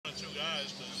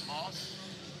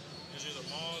the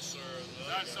Moss or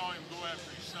the I saw him go after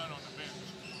his son on the bench.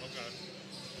 Okay.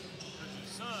 Because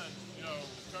his son, you know,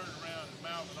 turned around and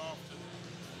mouthed off to the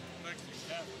Lexington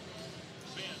Catholic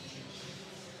bench.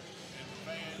 And the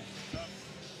fans and stuff,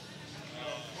 you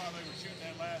know, while they were shooting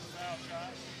that last foul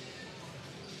shot.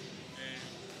 And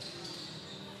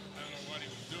I don't know what he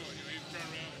was doing. You know, he was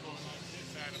turning around and going like this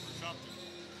at him or something.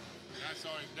 And I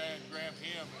saw his dad grab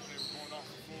him as they were going off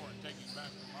the floor and take him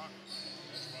back to the locker.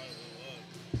 That's probably what it was.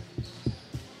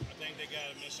 I think they got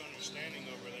a misunderstanding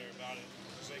over there about it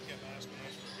because they kept asking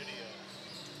us for video.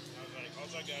 I was like, all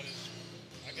I got is,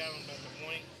 I got him at the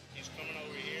point. He's coming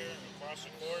over here across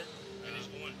the court and he's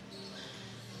going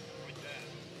like that.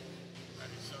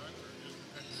 At his son or just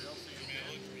at the LCA?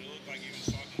 I mean, it looked like he was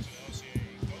talking to the LCA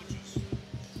coaches.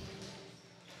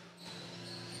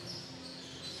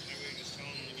 Maybe he was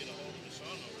telling him to get a hold of his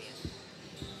son over there.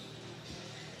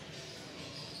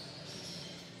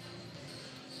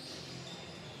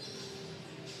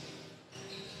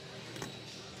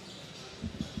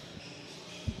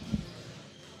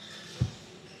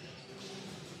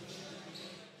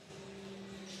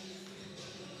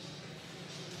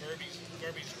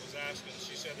 Kirby's was asking.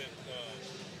 She said that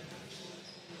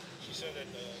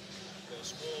the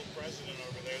school president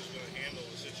over there is going to handle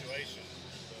the situation.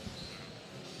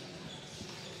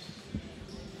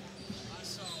 I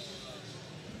saw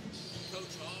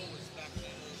Coach Hall was back in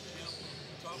that little camp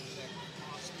talking to that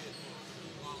Moss kid for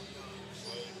a long time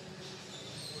before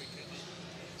he came in.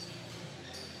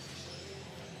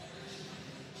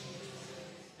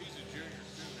 He's a junior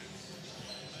too, man.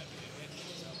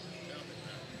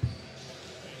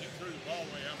 He threw the ball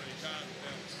away how many times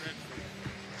down the stretch for him?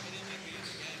 He didn't make me in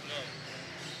the game. No.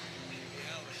 In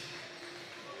reality.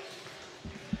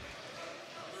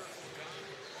 Beautiful guy.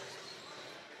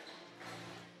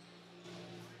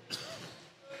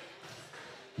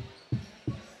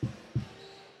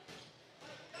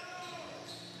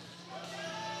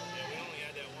 Yeah, we only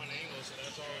had that one angle, so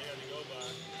that's all we had to go by.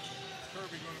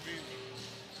 Kirby going to be the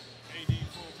AD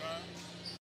full time?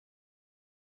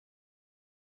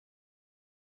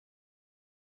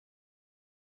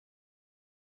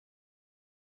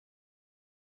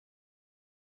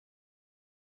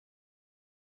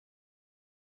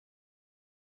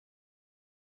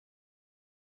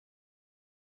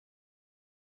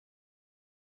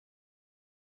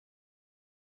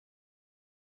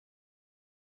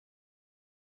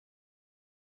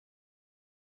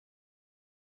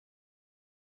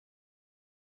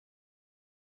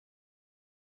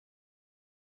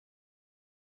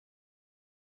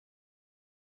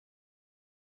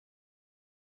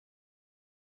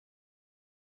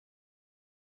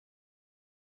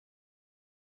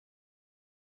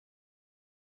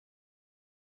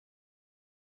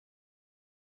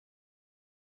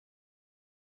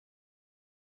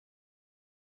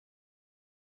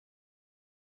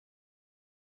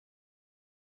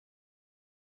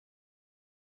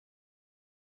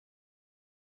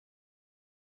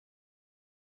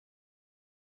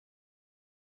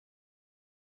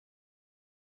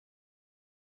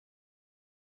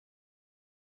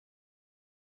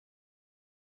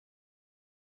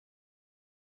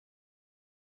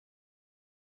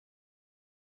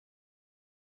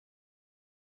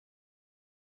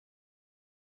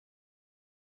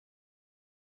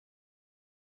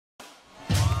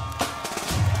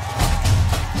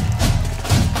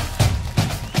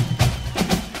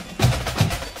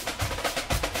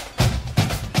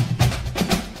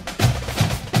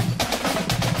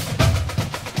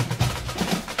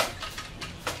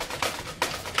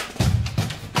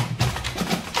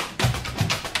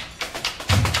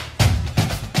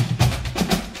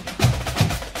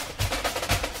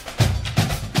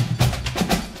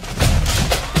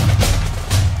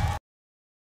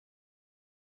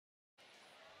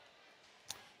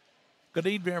 Good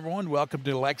evening, everyone. Welcome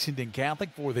to Lexington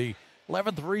Catholic for the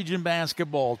 11th Region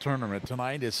Basketball Tournament.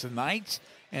 Tonight it's the Knights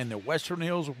and the Western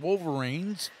Hills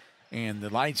Wolverines. And the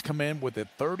Knights come in with a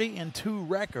 30-2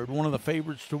 record, one of the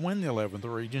favorites to win the 11th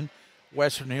Region.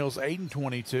 Western Hills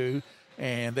 8-22,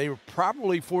 and they were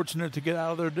probably fortunate to get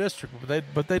out of their district,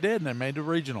 but they did, and they made the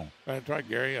regional. That's right,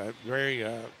 Gary.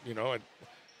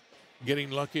 Getting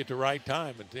lucky at the right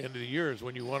time at the end of the year is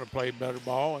when you want to play better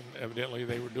ball, and evidently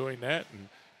they were doing that, and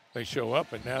they show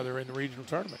up, and now they're in the regional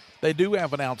tournament. They do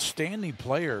have an outstanding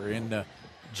player in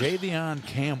Javion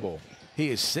Campbell. He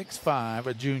is 6'5",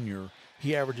 a junior.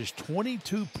 He averages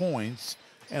 22 points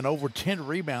and over 10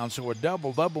 rebounds, so a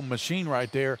double-double machine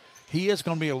right there. He is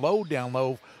going to be a low down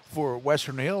low for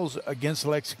Western Hills against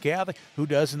Lexington Catholic, who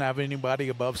doesn't have anybody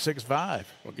above 6'5".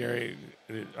 Well, Gary,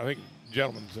 I think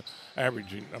gentleman's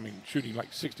averaging, shooting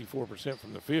like 64%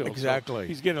 from the field. Exactly. So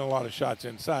he's getting a lot of shots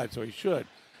inside, so he should.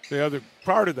 The other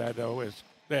part of that, though, is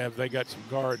they got some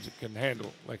guards that can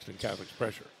handle Lexington Catholic's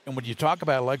pressure. And when you talk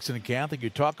about Lexington Catholic, you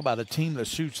talk about a team that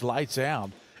shoots lights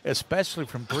out, especially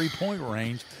from three-point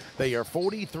range. They are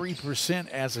 43%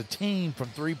 as a team from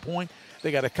three-point.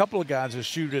 They got a couple of guys that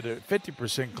shoot at a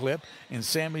 50% clip in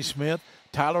Sammy Smith,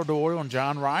 Tyler Doyle, and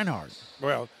John Reinhardt.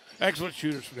 Well, excellent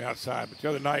shooters from the outside, but the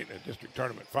other night in the district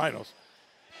tournament finals,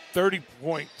 30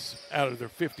 points out of their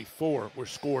 54 were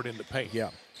scored in the paint. Yeah.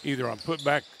 Either on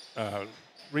putback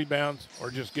rebounds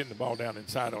or just getting the ball down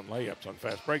inside on layups on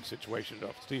fast break situations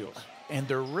off steals. And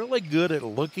they're really good at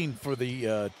looking for the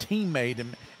teammate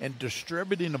and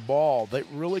distributing the ball.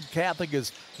 Catholic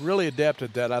is really adept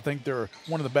at that. I think they're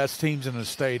one of the best teams in the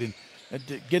state and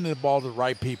getting the ball to the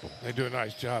right people. They do a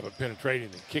nice job of penetrating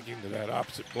and kicking to that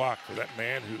opposite block for that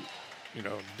man who,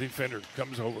 defender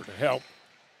comes over to help,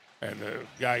 and the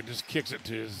guy just kicks it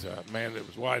to his man that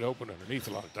was wide open underneath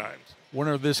a lot of times.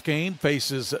 Winner of this game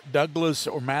faces Douglas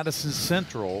or Madison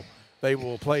Central. They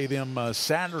will play them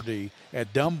Saturday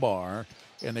at Dunbar,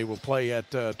 and they will play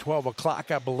at 12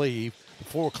 o'clock, I believe. The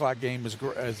 4 o'clock game is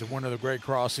the winner of the Great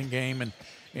Crossing game,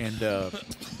 and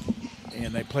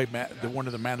they play the winner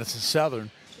of the Madison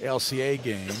Southern LCA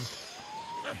game.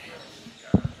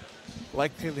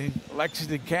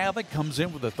 Lexington Catholic comes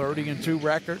in with a 30-2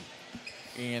 record,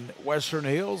 and Western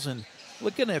Hills. And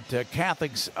looking at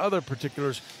Catholic's other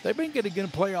particulars, they've been getting to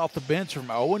play off the bench from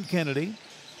Owen Kennedy,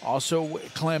 also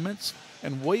Clements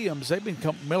and Williams. They've been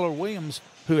Miller Williams,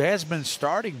 who has been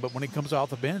starting, but when he comes off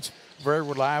the bench, very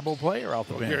reliable player off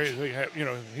the bench.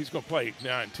 He's going to play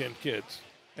 9, 10 kids,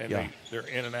 and they're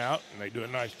in and out, and they do a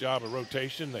nice job of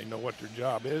rotation. They know what their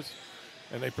job is,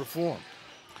 and they perform.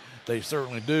 They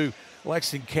certainly do.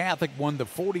 Lexington Catholic won the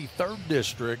 43rd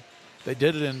district. They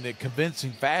did it in a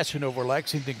convincing fashion over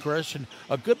Lexington Christian,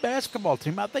 a good basketball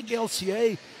team. I think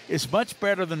LCA is much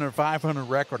better than their 500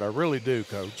 record. I really do,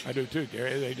 Coach. I do too,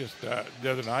 Gary. They just the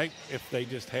other night, if they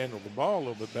just handled the ball a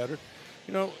little bit better,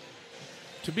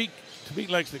 to beat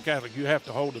Lexington Catholic, you have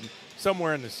to hold them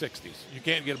somewhere in the 60s. You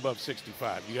can't get above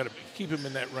 65. You got to keep them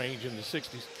in that range in the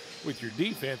 60s with your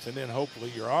defense, and then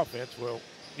hopefully your offense will,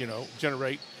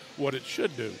 generate what it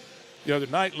should do. The other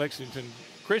night, Lexington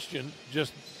Christian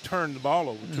just turned the ball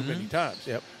over too many times.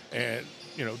 Yep. And,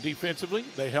 defensively,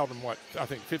 they held them,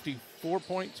 54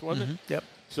 points, wasn't it? Yep.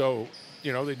 So,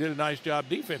 they did a nice job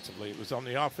defensively. It was on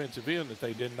the offensive end that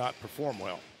they did not perform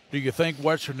well. Do you think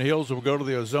Western Hills will go to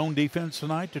the zone defense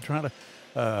tonight to try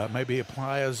to maybe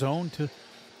apply a zone to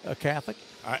Catholic?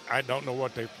 I don't know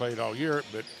what they've played all year,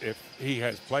 but if he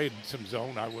has played some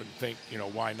zone, I wouldn't think,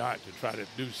 why not to try to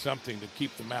do something to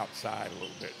keep them outside a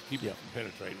little bit, to keep them from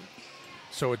penetrating.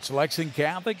 So it's Lexington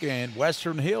Catholic and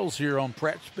Western Hills here on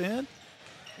Pratt Spin.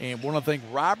 And want to thank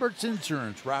Roberts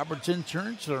Insurance. Roberts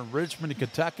Insurance are in Richmond,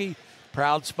 Kentucky,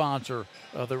 proud sponsor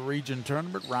of the region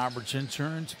tournament. Roberts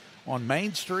Insurance on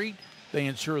Main Street. They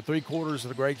insure 3/4 of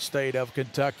the great state of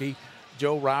Kentucky.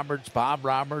 Joe Roberts, Bob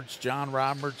Roberts, John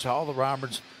Roberts, all the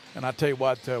Roberts. And I tell you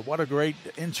what a great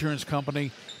insurance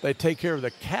company. They take care of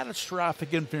the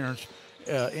catastrophic insurance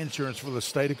for the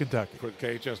state of Kentucky. For the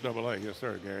KHSAA, yes,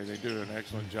 sir, Gary. They do an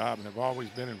excellent job and have always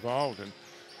been involved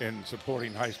in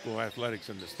supporting high school athletics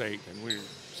in the state. And we're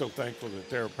so thankful that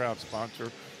they're a proud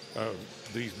sponsor of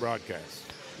these broadcasts.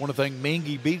 Want to thank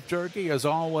Mingy Beef Jerky, as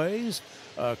always,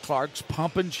 Clark's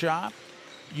Pump and Shop,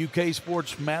 UK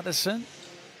Sports Medicine,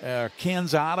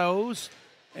 Ken's Autos,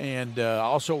 and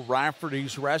also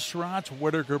Rafferty's Restaurants,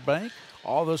 Whitaker Bank.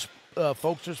 All those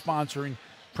folks are sponsoring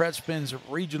Pratt Spin's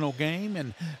regional game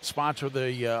and sponsor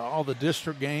all the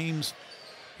district games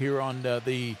here on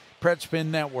the Pratt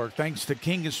Spin Network. Thanks to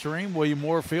King and Stream, William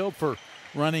Warfield, for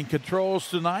running controls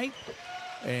tonight,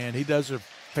 and he does a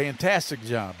fantastic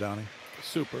job, Donnie.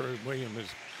 Super. William has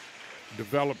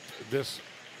developed this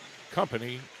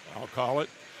company, I'll call it,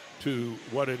 to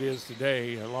what it is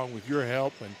today, along with your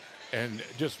help and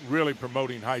just really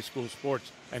promoting high school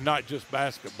sports, and not just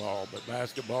basketball, but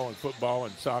basketball and football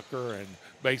and soccer and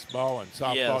baseball and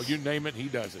softball. Yes. You name it, he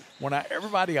does it.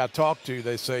 Everybody I talk to,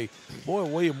 they say, boy,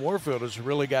 William Warfield has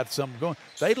really got something going.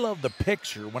 They love the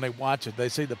picture when they watch it. They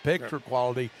say the picture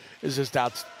quality is just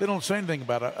out. They don't say anything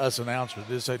about us announcers.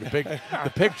 They say the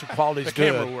picture quality is the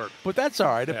good. camera work. But that's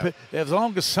all right. Yeah. As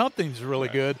long as something's really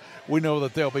good, we know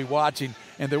that they'll be watching.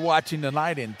 And they're watching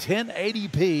tonight in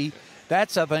 1080p.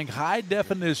 That's, I think, high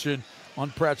definition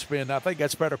on Pratt Spin. I think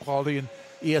that's better quality than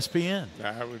ESPN.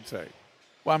 I would say.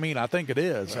 Well, I think it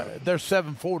is. They're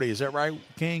 740. Is that right,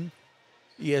 King?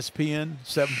 ESPN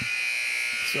 7.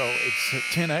 So it's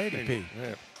 1080p.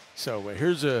 Yeah. So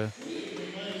here's a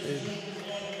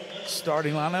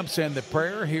starting lineups and the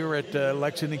prayer here at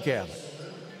Lexington Catholic.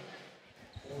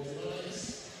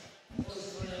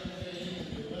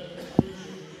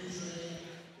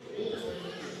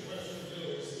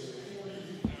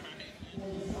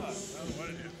 What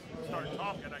it is. Start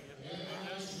talking, I guess.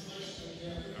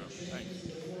 Thanks.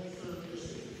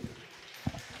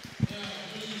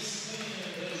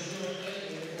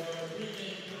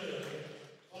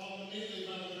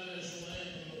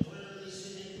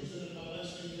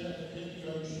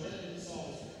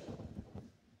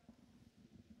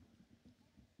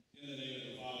 In the name of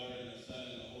the Father, and the Son,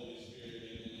 and the Holy Spirit,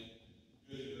 amen.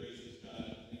 Good and gracious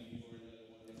God, thank you for another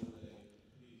wonderful day.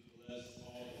 Please bless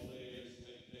all the players,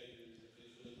 spectators,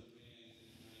 officials, and fans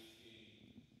in tonight's game.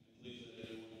 And please let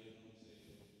everyone get home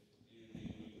safely. In your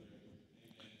name we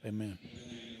pray. Amen. Amen. In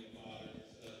the name of the Father, and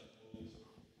the Son, and the Holy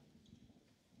Spirit.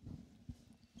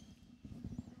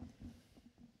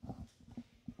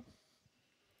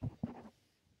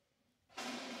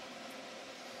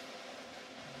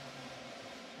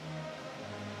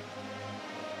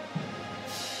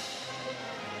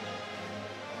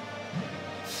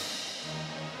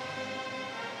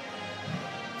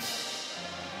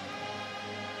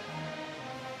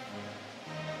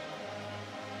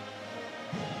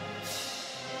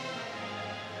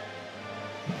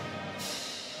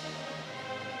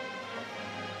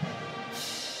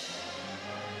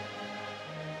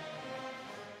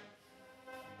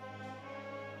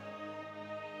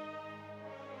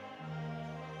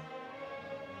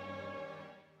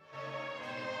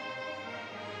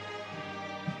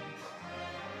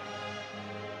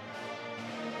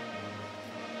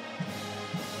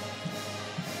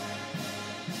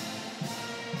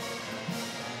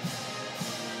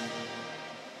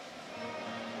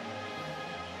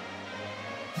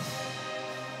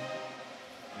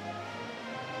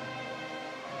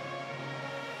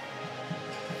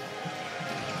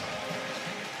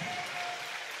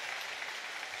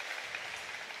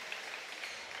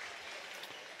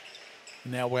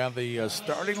 Now we have the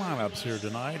starting lineups here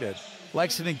tonight at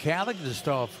Lexington Catholic, just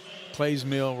off Clays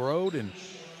Mill Road, and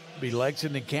be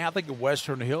Lexington Catholic and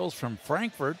Western Hills from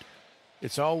Frankfort.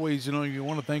 It's always, you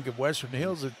want to think of Western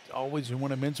Hills, it always you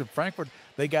want to mention Frankfort.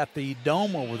 They got the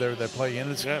dome over there they play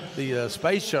in. It's the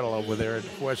space shuttle over there at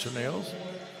Western Hills.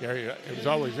 Yeah, it was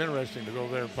always interesting to go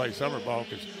there and play summer ball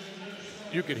because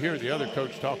you could hear the other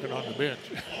coach talking on the bench.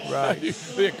 Right.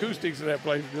 The acoustics of that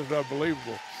place are just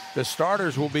unbelievable. The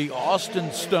starters will be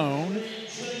Austin Stone.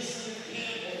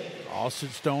 Austin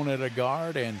Stone at a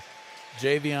guard, and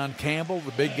Javion Campbell,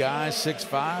 the big guy,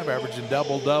 6'5", averaging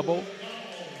double-double.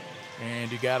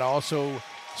 And you got also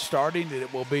starting,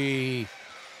 it will be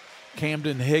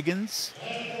Camden Higgins.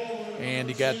 And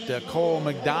you got Cole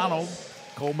McDonald.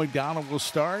 Cole McDonald will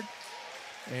start.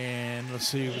 And let's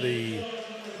see,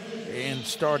 and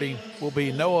starting will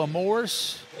be Noah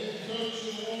Morris.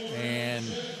 And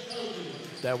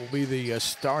that will be the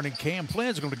starting. Cam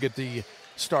Flynn's going to get the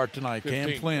start tonight. 15.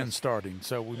 Cam Flynn starting.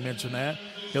 So we mentioned that.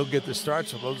 He'll get the start.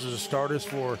 So those are the starters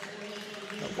for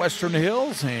Western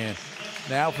Hills. And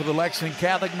now for the Lexington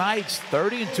Catholic Knights,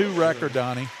 30-2 record,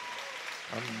 Donnie.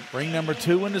 Ring number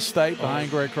 2 in the state behind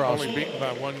Great Crossing. Only beaten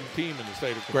by one team in the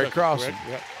state of Kentucky. Great Crossing.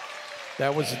 Yep.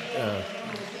 That was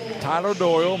Tyler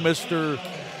Doyle, Mr.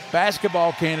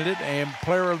 Basketball candidate and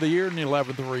Player of the Year in the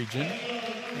 11th region.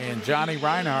 And Johnny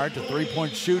Reinhardt, the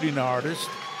three-point shooting artist.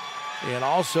 And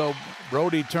also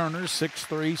Brody Turner,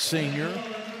 6'3", senior,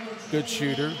 good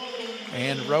shooter.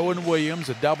 And Rowan Williams,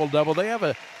 a double-double. They have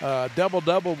a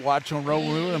double-double watch on Rowan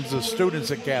Williams, the students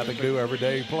at Catholic do every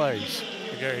day he plays.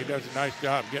 Yeah, he does a nice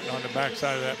job getting on the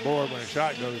backside of that board when a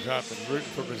shot goes up and rooting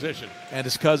for position. And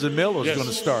his cousin Miller is going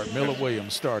to start. Miller Yes.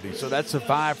 Williams starting. So that's a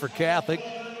 5 for Catholic.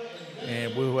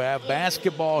 And we'll have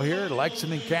basketball here at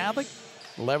Lexington Catholic,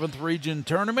 11th region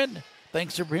tournament.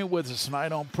 Thanks for being with us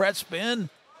tonight on Pret Spin.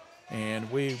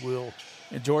 And we will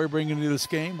enjoy bringing you this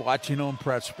game, watching on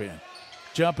Pret Spin.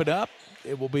 Jumping up,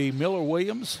 it will be Miller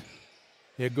Williams.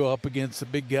 He'll go up against the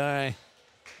big guy,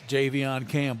 Javion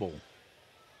Campbell.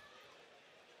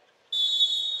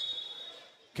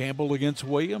 Campbell against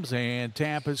Williams, and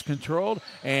tap is controlled,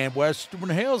 and Western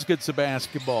Hills gets the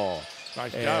basketball.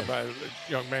 Nice job by the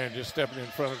young man just stepping in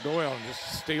front of Doyle and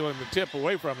just stealing the tip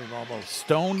away from him almost.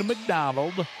 Stone to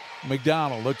McDonald.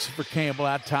 McDonald looks for Campbell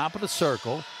out top of the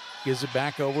circle. Gives it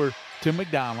back over to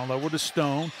McDonald, over to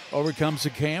Stone. Over comes to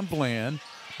Cam Flynn.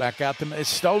 Back out to, it's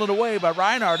stolen away by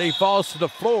Reinhardt. He falls to the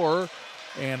floor,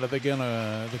 and they're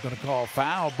gonna call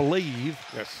foul, I believe.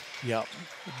 Yes. Yep,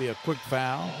 it'll be a quick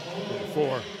foul.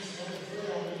 4.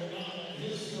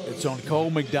 It's on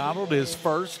Cole McDonald, his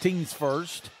first, team's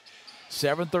first.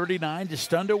 7:39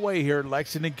 just underway here at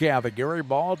Lexington Catholic. Gary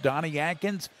Ball, Donnie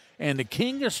Atkins, and the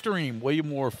King of Stream, William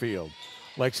Warfield.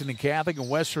 Lexington Catholic and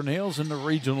Western Hills in the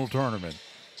regional tournament.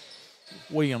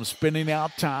 Williams spinning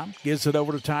out top, gives it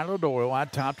over to Tyler Doyle.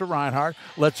 Out top to Reinhardt.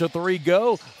 Lets a three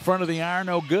go. Front of the iron,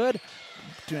 no good.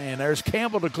 And there's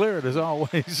Campbell to clear it, as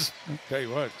always. Tell you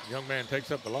what, young man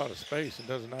takes up a lot of space and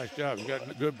does a nice job. He got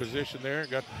a good position there,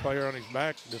 got the player on his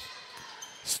back. Just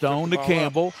Stone to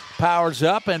Campbell. Powers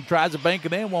up and tries to bank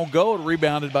it in. Won't go.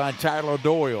 Rebounded by Tyler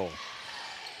Doyle.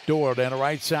 Doyle down the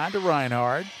right side to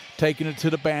Reinhardt. Taking it to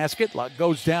the basket.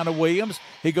 Goes down to Williams.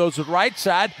 He goes to the right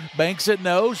side. Banks it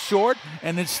no. Short.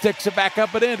 And then sticks it back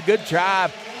up and in. Good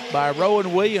job by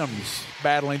Rowan Williams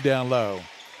battling down low.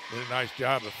 Did a nice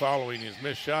job of following his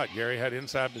missed shot. Gary had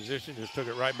inside position, just took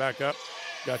it right back up,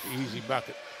 got the easy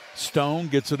bucket. Stone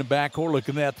gets in the backcourt,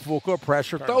 looking at the full court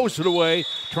pressure, throws it away,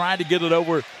 trying to get it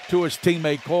over to his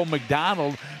teammate Cole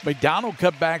McDonald. McDonald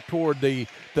cut back toward the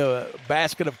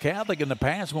basket of Catholic, and the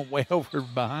pass went way over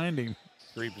behind him.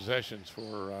 3 possessions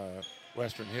for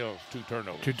Western Hills, 2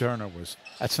 turnovers. 2 turnovers.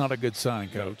 That's not a good sign,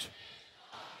 Coach.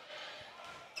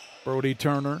 Brody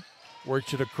Turner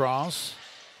works it across.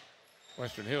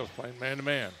 Western Hills playing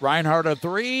man-to-man. Reinhardt a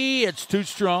 3. It's too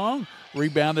strong.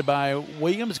 Rebounded by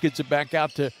Williams. Gets it back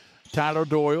out to Tyler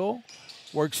Doyle.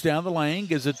 Works down the lane.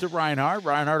 Gives it to Reinhardt.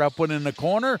 Reinhardt up one in the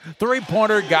corner.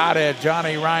 3-pointer. Got it.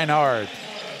 Johnny Reinhardt.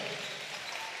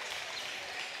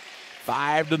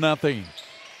 5-0.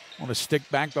 On a stick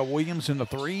back by Williams and the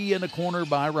 3 in the corner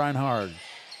by Reinhardt.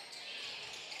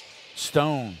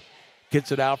 Stone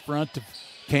gets it out front to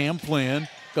Cam Flynn.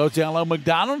 Goes down low.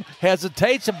 McDonald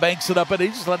hesitates and banks it up, and he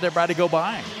just let everybody go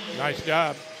by. Nice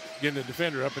job getting the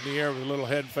defender up in the air with a little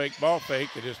head fake, ball fake.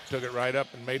 They just took it right up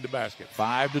and made the basket.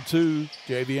 5-2.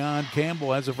 Javion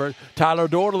Campbell has a first. Tyler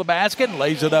Doyle to the basket and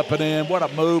lays it up and in. What a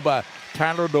move by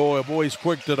Tyler Doyle. Boy, he's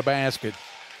quick to the basket.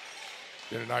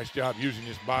 Did a nice job using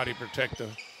his body to protect the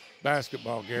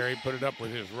basketball, Gary. Put it up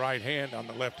with his right hand on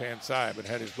the left-hand side, but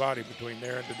had his body between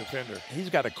there and the defender. He's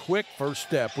got a quick first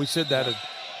step. We said that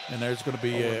and there's going to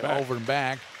be over and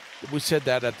back. We said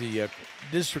that at the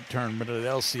district tournament at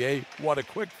LCA. What a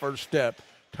quick first step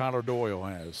Tyler Doyle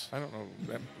has. I don't know.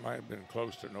 That might have been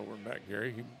close to an over and back,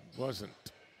 Gary. He wasn't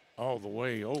all the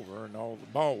way over, and the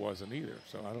ball wasn't either,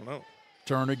 so I don't know.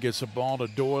 Turner gets a ball to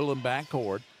Doyle in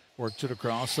backcourt. Works it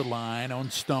across the line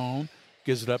on Stone.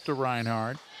 Gives it up to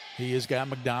Reinhardt. He has got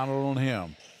McDonald on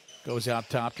him. Goes out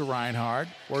top to Reinhardt.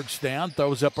 Works down.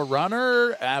 Throws up a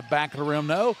runner. Back of the rim,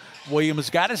 no.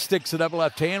 Williams got it. Sticks it up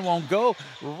left hand. Won't go.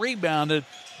 Rebounded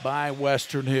by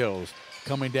Western Hills.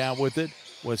 Coming down with it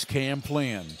was Cam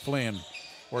Flynn. Flynn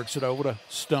works it over to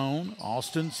Stone.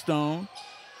 Austin Stone.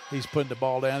 He's putting the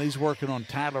ball down. He's working on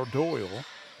Tyler Doyle.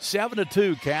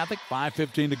 7-2 Catholic.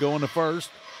 5:15 to go in the first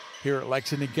here at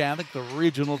Lexington Catholic, the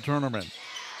regional tournament.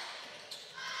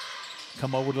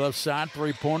 Come over to the left side,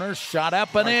 3-pointer, shot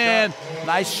up and in.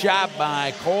 Nice shot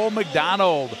by Cole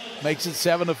McDonald. Makes it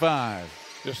 7-5.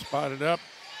 Just spotted up.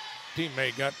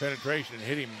 Teammate got penetration and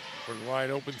hit him for the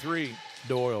wide open 3.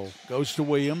 Doyle goes to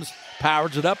Williams,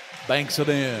 powers it up, banks it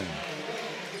in.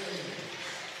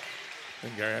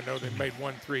 And Gary, I know they made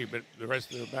 1 3, but the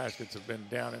rest of the baskets have been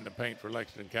down in the paint for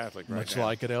Lexington Catholic right Much now.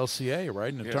 like at LCA, right,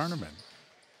 in the tournament.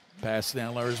 Pass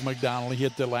down, there's McDonald. He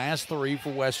hit the last 3 for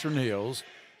Western Hills.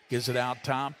 Gives it out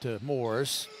top to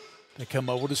Morris. They come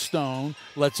over to Stone.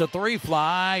 Lets a 3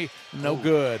 fly. No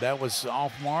good. That was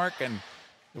off mark, and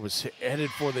it was headed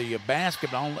for the basket.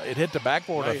 It hit the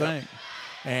backboard, I think.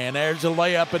 And there's a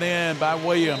layup and in by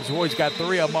Williams. He's got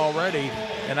 3 of them already,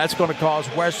 and that's going to cause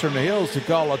Western Hills to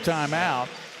call a timeout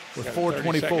with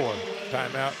 4:24.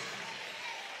 Timeout.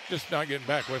 Just not getting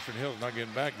back. Western Hills not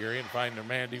getting back, Gary, and finding their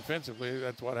man defensively.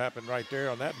 That's what happened right there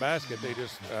on that basket. They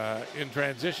just, in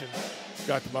transition,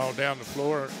 got the ball down the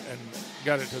floor and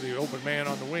got it to the open man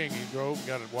on the wing. He drove and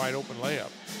got a wide open layup.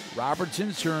 Roberts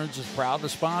Insurance is proud to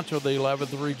sponsor the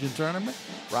 11th Region Tournament.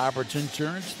 Roberts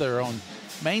Insurance, they're on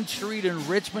Main Street in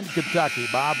Richmond, Kentucky.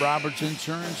 Bob Roberts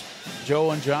Insurance,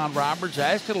 Joe and John Roberts.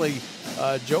 Actually,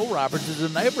 Joe Roberts is a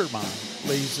neighbor of mine.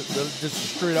 He's just a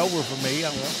street over from me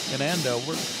in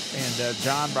Andover. And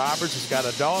John Roberts has got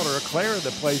a daughter, Clara,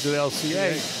 that plays at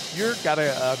LCA. You've got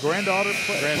a granddaughter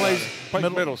plays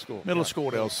middle school. Middle school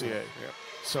at LCA. Yep.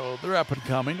 So they're up and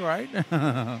coming, right?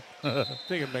 I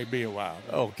think it may be a while.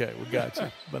 Okay, we got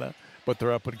you. But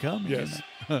they're up and coming. Yes.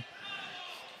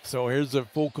 So here's the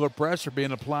full court pressure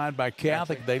being applied by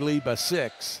Catholic. They lead by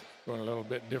 6. Going a little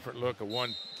bit different look, a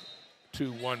 1-2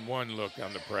 2-1-1 look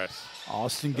on the press.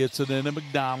 Austin gets it into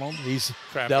McDonald. He's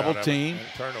Trapped double out of it, teamed. and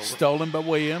turnover. Stolen by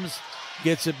Williams.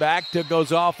 Gets it back to,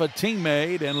 goes off a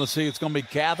teammate. And let's see, it's going to be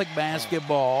Catholic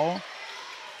basketball.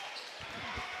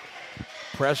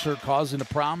 Pressure causing the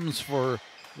problems for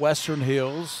Western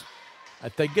Hills.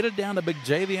 If they get it down to big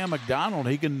Javion McDonald,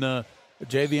 he can,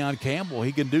 Javion Campbell,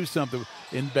 he can do something.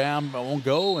 Inbound on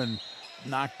go and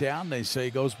knocked down. They say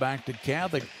goes back to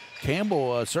Catholic.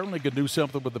 Campbell certainly could do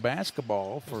something with the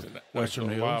basketball for Western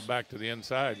Hills. While back to the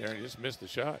inside there, and he just missed the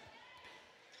shot.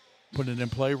 Put it in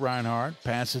play, Reinhardt.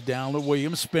 Passes down to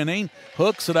Williams, spinning.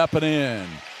 Hooks it up and in.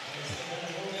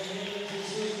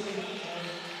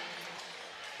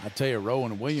 I tell you,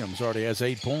 Rowan Williams already has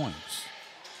 8 points.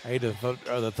 8 of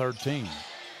the 13.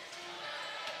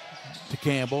 To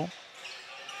Campbell.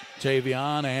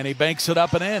 Javion, and he banks it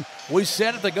up and in. We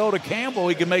said it to go to Campbell.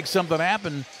 He can make something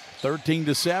happen.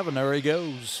 13-7. There he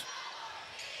goes.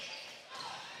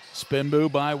 Spin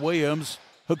move by Williams.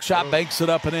 Hook shot, banks it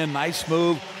up and in. Nice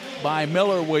move by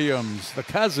Miller Williams, the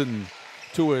cousin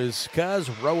to his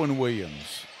Rowan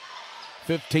Williams.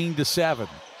 15-7.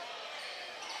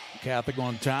 Catholic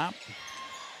on top.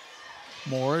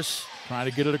 Morris trying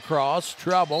to get it across.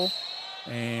 Trouble.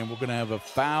 And we're going to have a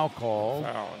foul call.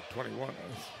 Foul on 21.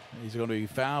 He's going to be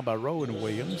fouled by Rowan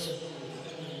Williams.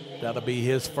 That'll be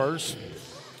his first.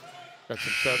 Got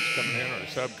some subs coming in, or a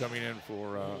sub coming in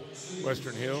for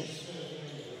Western Hills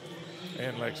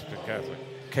and Lexington Catholic.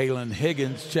 Kalen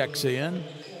Higgins checks in.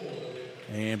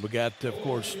 And we got, of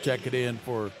course, check it in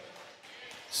for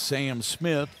Sam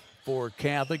Smith for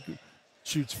Catholic.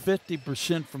 Shoots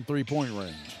 50% from three-point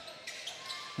range.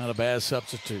 Not a bad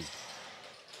substitute.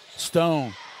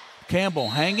 Stone. Campbell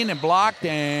hanging and blocked,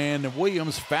 and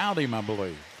Williams fouled him, I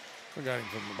believe. We got him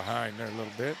from behind there a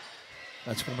little bit.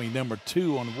 That's going to be number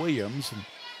 2 on Williams.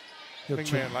 And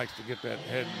Big man likes to get that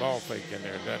head and ball fake in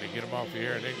there, doesn't he? Get him off the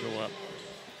air and then go up.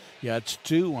 Yeah, it's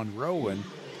 2 on Rowan,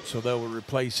 so they'll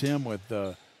replace him with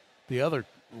the other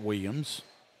Williams.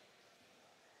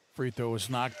 Free throw is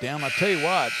knocked down. I tell you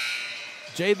what,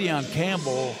 Javion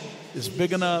Campbell is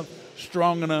big enough,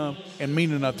 strong enough, and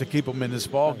mean enough to keep him in this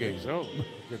ball game. So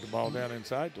get the ball down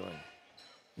inside to him.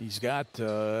 He's got,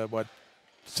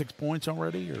 6 points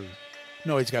already? Or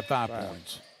no, he's got 5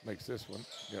 points. Makes this one.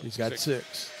 Yep. He's got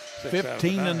 6. 6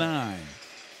 15-9.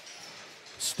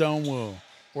 Stonewall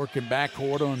working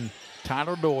backcourt on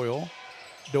Tyler Doyle.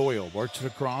 Doyle works it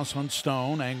across on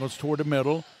Stone, angles toward the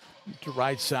middle, to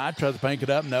right side, tries to bank it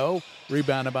up, no.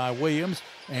 Rebounded by Williams,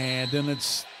 and then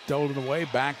it's stolen away.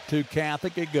 Back to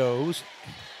Catholic it goes.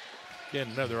 Again,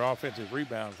 another offensive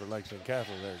rebound for Lexington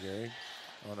Catholic there, Gary,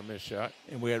 on a missed shot.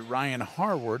 And we had Ryan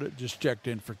Harwood just checked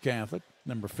in for Catholic,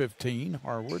 number 15,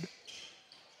 Harwood.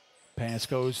 Pass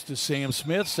goes to Sam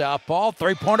Smith, southpaw,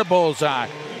 three-pointer bullseye.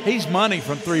 He's money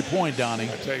from three-point, Donnie.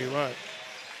 I tell you what,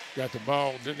 got the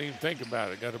ball, didn't even think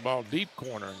about it. Got the ball deep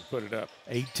corner and put it up.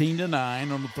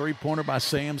 18-9 on the three-pointer by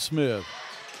Sam Smith.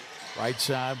 Right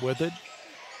side with it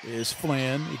is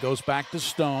Flynn. He goes back to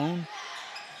Stone.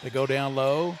 They go down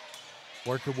low.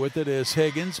 Working with it is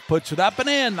Higgins. Puts it up and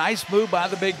in. Nice move by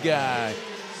the big guy.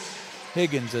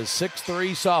 Higgins, a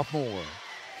 6'3 sophomore.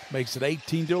 Makes it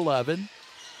 18-11.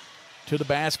 To the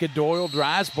basket, Doyle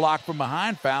drives, blocked from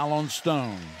behind, foul on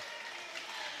Stone.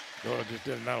 Doyle just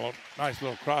did a nice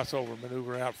little crossover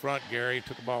maneuver out front, Gary.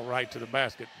 Took the ball right to the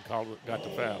basket and got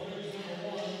the foul.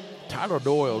 Tyler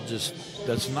Doyle just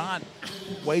does not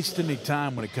waste any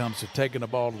time when it comes to taking the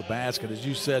ball to the basket. As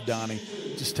you said, Donnie,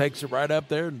 just takes it right up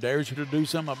there and dares you to do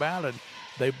something about it.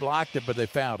 They blocked it, but they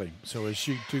fouled him. So he'll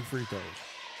shoot 2 free throws.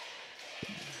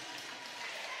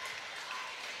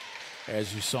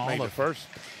 As you saw, the first.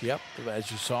 Yep,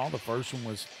 as you saw, the first one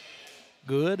was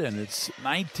good, and it's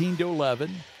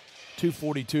 19-11.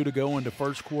 2:42 to go in the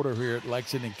first quarter here at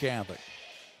Lexington Catholic.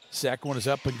 Second one is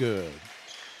up and good.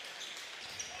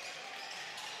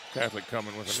 Catholic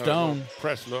coming with Stone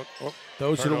press look. Oh,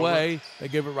 throws it away. They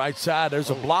give it right side. There's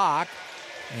a block,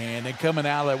 and then coming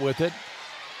out with it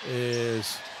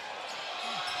is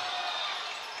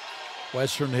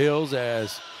Western Hills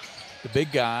as the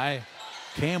big guy,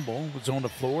 Campbell, was on the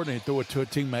floor, and he threw it to a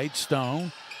teammate,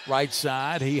 Stone. Right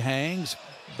side, he hangs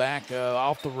back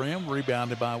off the rim,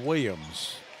 rebounded by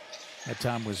Williams. That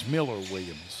time was Miller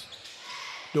Williams.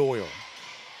 Doyle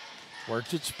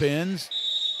works it, spins,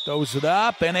 throws it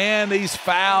up, and in. He's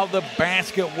fouled. The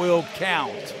basket will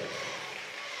count.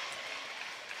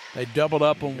 They doubled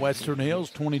up on Western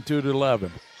Hills,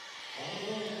 22-11.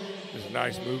 It's a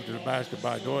nice move to the basket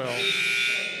by Doyle.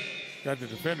 Got the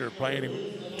defender playing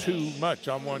him too much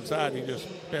on one side. He just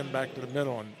pinned back to the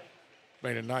middle and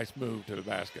made a nice move to the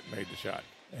basket, made the shot.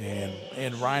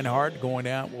 And Reinhardt going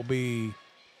out will be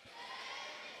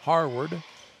Harward.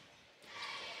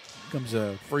 Comes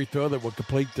a free throw that will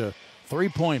complete the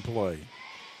three-point play.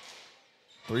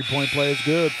 Three-point play is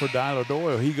good for Dyler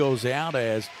Doyle. He goes out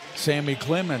as Sammy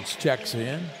Clements checks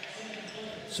in.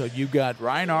 So you've got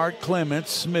Reinhardt,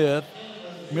 Clements, Smith,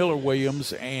 Miller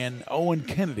Williams, and Owen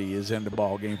Kennedy is in the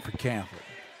ball game for Catholic.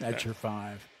 That's your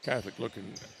five. Catholic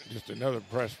looking just another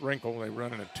press wrinkle. They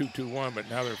run in a 2-2-1, but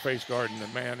now they're face guarding the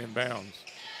man inbounds.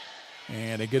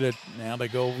 And they get it. Now they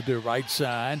go over to the right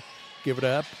side, give it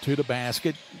up to the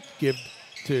basket, give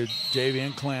to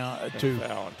Javian Clown to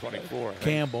foul on 24.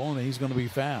 Campbell, and he's going to be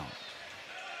fouled.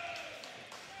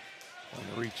 On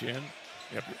the reach in.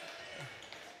 Yep.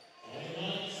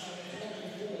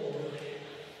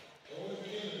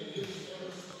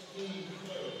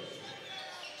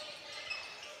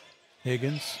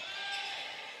 Higgins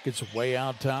gets way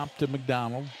out top to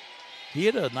McDonald. He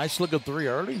had a nice looking three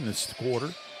early in this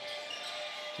quarter.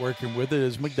 Working with it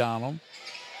is McDonald.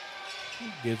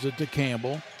 Gives it to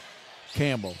Campbell.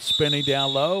 Campbell spinning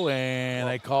down low, and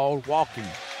they called walking.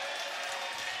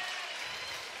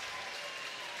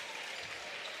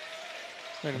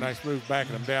 Made a nice move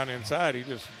backing him down inside. He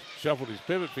just shuffled his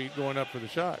pivot feet going up for the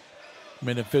shot.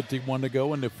 Minute 51 to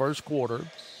go in the first quarter.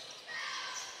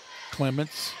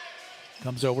 Clements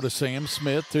comes over to Sam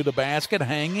Smith to the basket,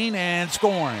 hanging and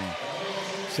scoring.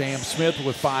 Sam Smith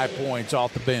with 5 points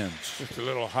off the bench. Just a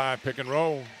little high pick and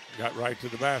roll. Got right to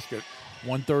the basket.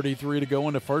 1:33 to go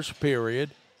in the first period.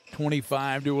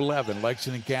 25-11.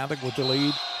 Lexington Catholic with the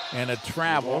lead and a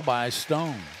travel by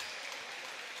Stone.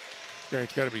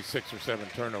 It's got to be 6 or 7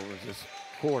 turnovers this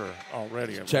quarter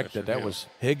already. Checked it. That was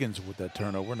Higgins with that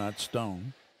turnover, not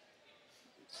Stone.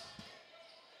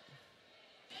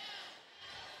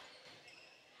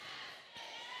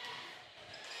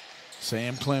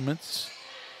 Sam Clements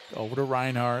over to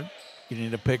Reinhardt,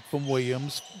 getting a pick from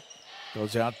Williams.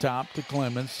 Goes out top to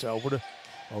Clements. Over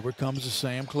comes to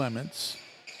Sam Clements.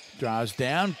 Drives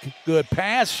down. Good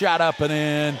pass. Shot up and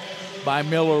in by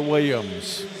Miller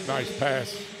Williams. Nice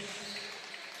pass.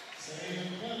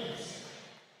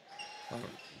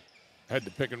 Had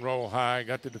the pick and roll high.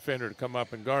 Got the defender to come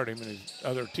up and guard him, and his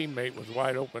other teammate was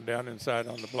wide open down inside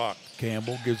on the block.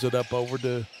 Campbell gives it up over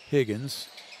to Higgins.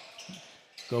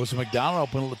 Goes to McDonald,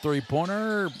 open the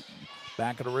three-pointer.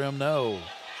 Back of the rim, no.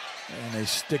 And they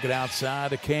stick it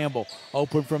outside to Campbell.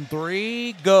 Open from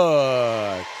three,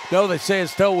 good. No, they say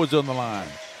his toe was on the line.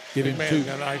 Give him two.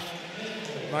 Got a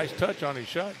nice touch on his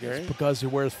shot, Gary. It's because he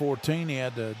wears 14, he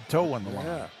had the toe on the line.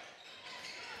 Yeah.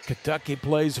 Kentucky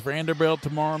plays Vanderbilt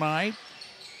tomorrow night.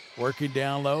 Working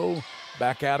down low.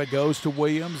 Back out it goes to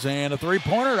Williams. And a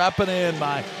three-pointer up and in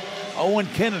by Owen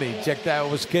Kennedy. Check that,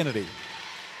 was Kennedy.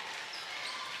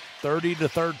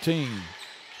 30-13.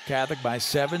 Catholic by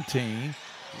 17.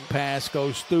 Pass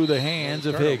goes through the hands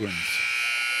of Higgins.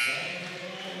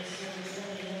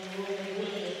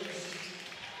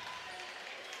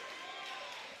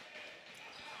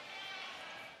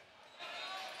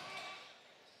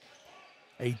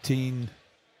 (18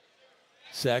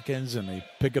 seconds), and they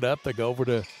pick it up. They go over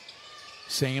to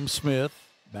Sam Smith.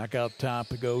 Back out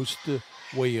top, it goes to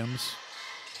Williams.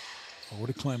 Over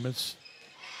to Clements.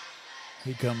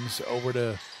 He comes over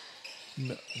to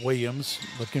Williams,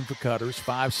 looking for cutters.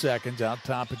 5 seconds. Out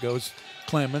top, it goes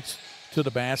Clements to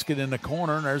the basket in the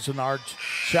corner, and there's an arch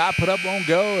shot put up, won't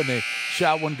go, and the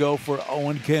shot won't go for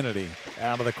Owen Kennedy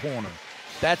out of the corner.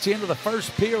 That's the end of the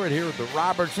first period here at the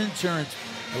Roberts Insurance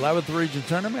 11th Region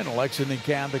Tournament at Lexington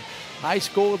Catholic High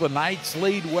School. The Knights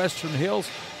lead Western Hills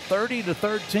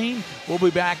 30-13. We'll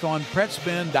be back on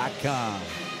PressBin.com.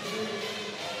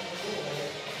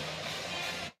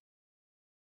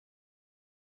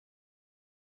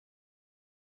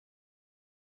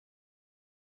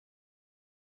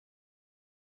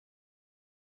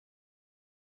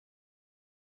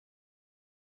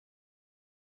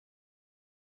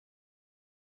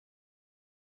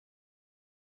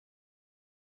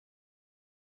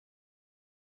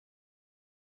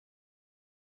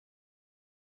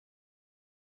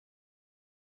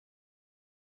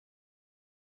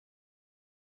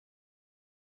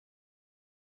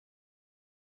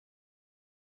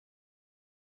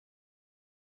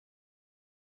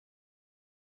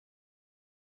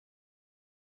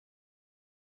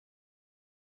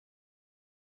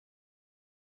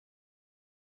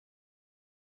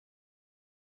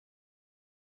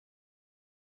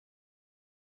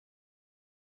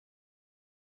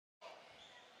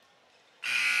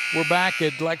 We're back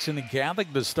at Lexington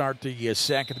Catholic to start the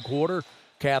second quarter.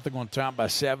 Catholic on top by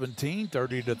 17,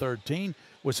 30-13.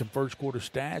 With some first quarter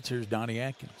stats, here's Donnie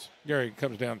Atkins. Gary,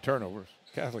 comes down turnovers.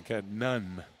 Catholic had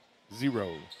none,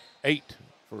 0, 8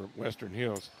 for Western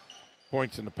Hills.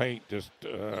 Points in the paint, just,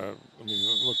 let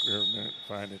me look here a minute and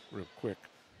find it real quick.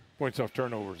 Points off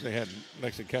turnovers,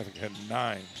 Lexington Catholic had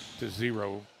 9 to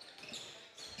 0.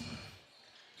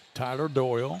 Tyler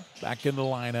Doyle back in the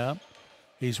lineup.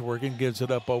 He's working, gives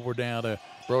it up over down to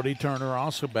Brody Turner,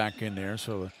 also back in there.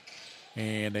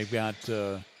 And they've got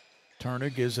Turner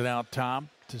gives it out top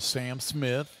to Sam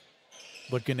Smith.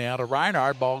 Looking now to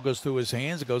Reinhardt. Ball goes through his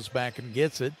hands. Goes back and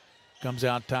gets it. Comes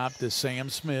out top to Sam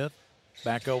Smith.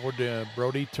 Back over to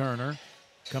Brody Turner.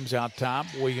 Comes out top.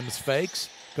 Williams fakes.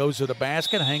 Goes to the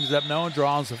basket. Hangs up no and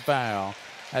draws a foul.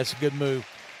 That's a good move.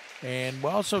 And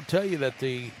we'll also tell you that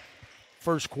the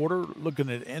first quarter, looking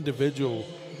at individual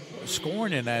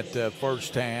scoring in that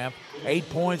first half, 8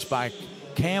 points by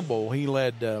Campbell. He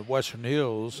led Western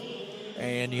Hills.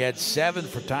 And you had 7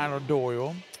 for Tyler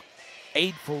Doyle,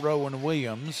 8 for Rowan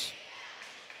Williams.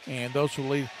 And those will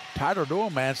leave. Tyler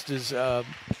Doyle matched his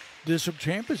district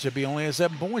championship. He only had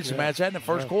 7 points to match that in the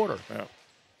first quarter. Yeah.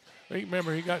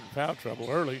 Remember, he got in foul trouble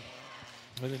early,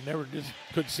 and it never just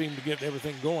could seem to get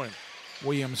everything going.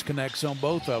 Williams connects on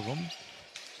both of them.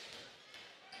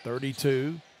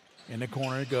 32. In the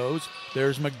corner it goes.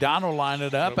 There's McDonald lining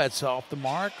it up. That's off the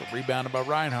mark. Rebounded by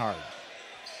Reinhardt.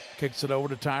 Kicks it over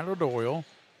to Tyler Doyle.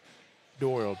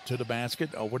 Doyle to the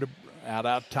basket. Over to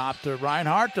out top to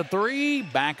Reinhardt. The 3.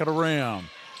 Back of the rim.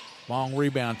 Long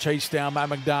rebound. Chased down by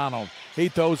McDonald. He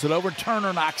throws it over.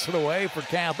 Turner knocks it away for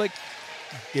Catholic.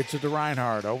 Gets it to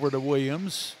Reinhardt. Over to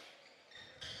Williams.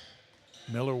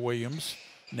 Miller Williams.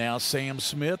 Now Sam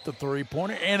Smith, the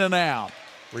three-pointer. In and out.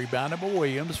 Rebounded by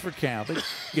Williams for Catholic.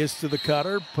 Gets to the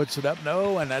cutter. Puts it up.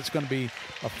 No, and that's going to be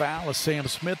a foul as Sam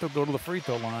Smith will go to the free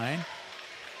throw line.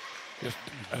 Just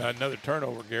another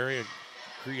turnover, Gary. It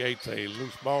creates a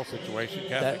loose ball situation.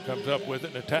 Catholic comes up with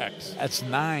it and attacks. That's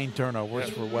 9 turnovers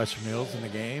for Western Hills in the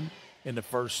game. In the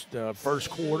first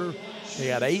quarter, they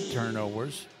had 8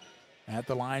 turnovers. At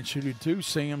the line, shooting 2,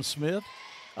 Sam Smith,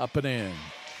 up and in.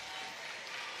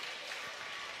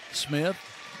 Smith,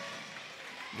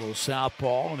 little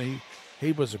southpaw, and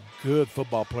he was a good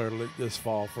football player this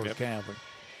fall for Catholic.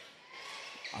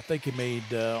 I think he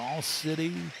made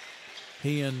All-City.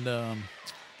 He and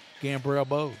Gambrell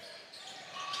both.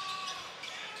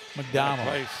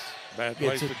 McDonald. Bad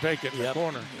place to take it in the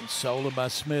corner. Stolen by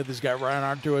Smith. He's got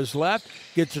Reinhardt to his left.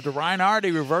 Gets it to Reinhardt.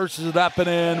 He reverses it up and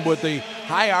in with the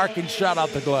high arcing shot out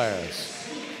the glass.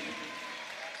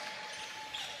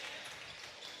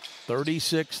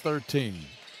 36-13.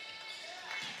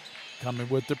 Coming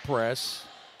with the press.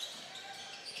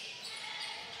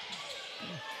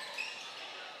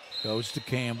 Goes to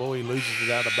Campbell. He loses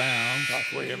it out of bounds.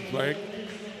 Off Williams' leg.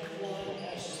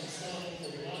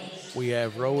 We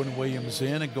have Rowan Williams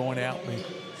in and going out with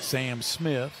Sam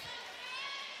Smith.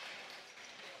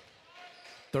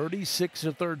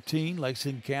 36-13,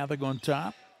 Lexington Catholic on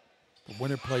top. The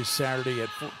winner plays Saturday at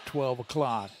 12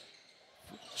 o'clock.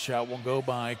 Shot will go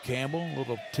by Campbell, a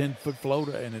little 10-foot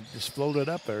floater, and it just floated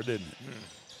up there, didn't it?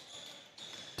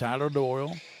 Tyler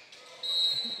Doyle,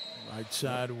 right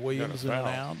side Williams in and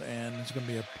out, and it's going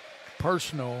to be a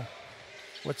personal,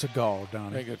 what's a call,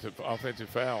 Donnie? I think it's an offensive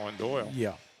foul on Doyle.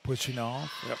 Yeah. Pushing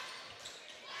off. Yep.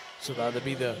 So that'll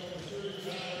be the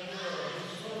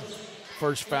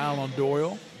first foul on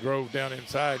Doyle. Drove down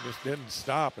inside, just didn't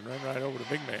stop and ran right over the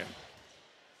big man.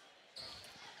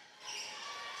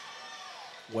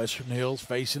 Western Hills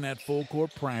facing that full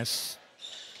court press.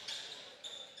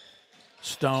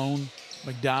 Stone,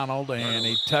 McDonald, and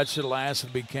he touched it last.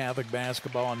 It'll be Catholic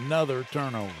basketball. Another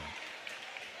turnover.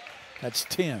 That's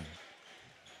 10.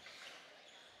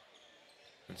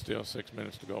 And still 6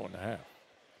 minutes to go in the half.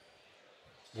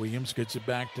 Williams gets it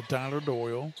back to Tyler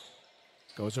Doyle.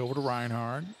 Goes over to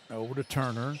Reinhardt. Over to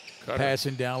Turner. Cutter.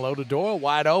 Passing down low to Doyle.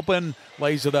 Wide open.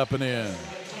 Lays it up and in.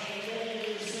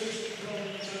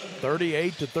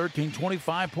 38-13.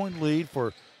 25-point lead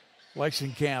for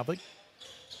Lexington Catholic.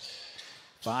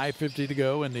 5:50 to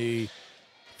go in the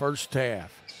first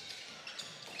half.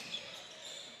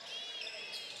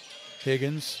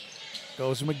 Higgins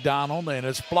goes to McDonald, and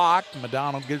it's blocked.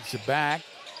 McDonald gets it back.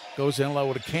 Goes in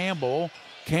low to Campbell.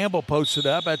 Campbell posts it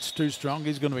up. That's too strong.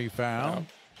 He's going to be fouled.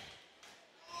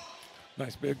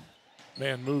 Nice big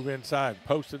man move inside.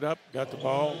 Posted up, got the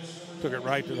ball, took it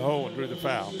right to the hole and drew the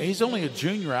foul. He's only a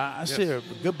junior. I see a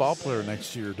good ball player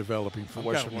next year developing for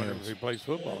Western Hills. If he plays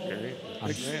football, Gary.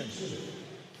 Big man.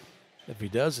 If he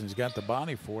doesn't, he's got the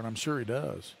body for it. I'm sure he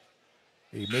does.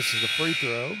 He misses the free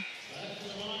throw.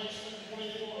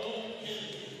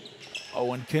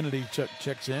 Owen Kennedy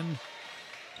checks in.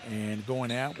 And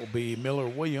going out will be Miller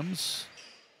Williams.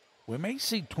 We may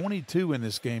see 22 in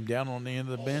this game down on the end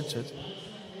of the bench. It's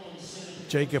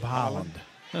Jacob Holland.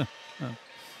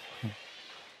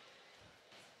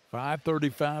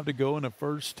 5:35 to go in the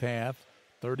first half.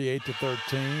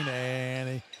 38-13, and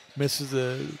he misses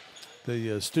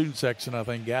the student section, I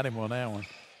think, got him on that one.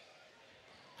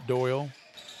 Doyle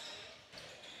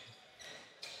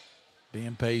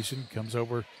being patient, comes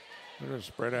over. They're going to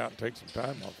spread out and take some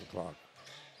time off the clock.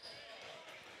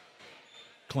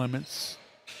 Clements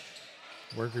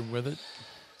working with it.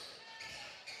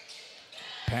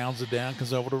 Pounds it down,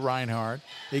 comes over to Reinhardt.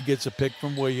 He gets a pick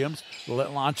from Williams.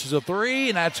 Launches a three,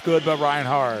 and that's good by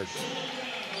Reinhardt.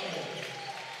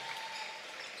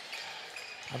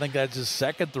 I think that's his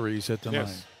second three he's hit tonight.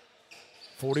 Yes.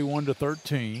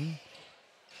 41-13.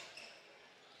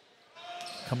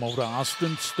 Come over to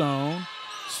Austin Stone.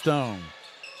 Stone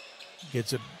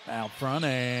gets it out front,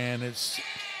 and it's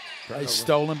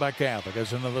stolen by Catholic.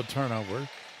 There's another turnover.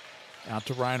 Out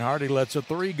to Reinhardt. He lets a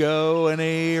three go, and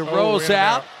he rolls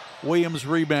out. Williams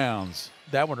rebounds.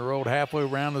 That one rolled halfway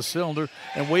around the cylinder,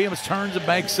 and Williams turns and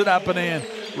banks it up and in.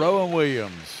 Rowan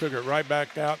Williams. Took it right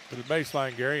back out to the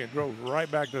baseline, Gary, and drove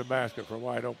right back to the basket for a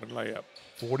wide open layup.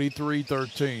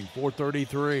 43-13,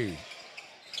 4:33.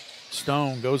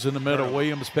 Stone goes in the middle.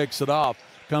 Williams picks it off.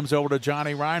 Comes over to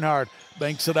Johnny Reinhardt.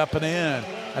 Banks it up and in.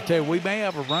 I tell you, we may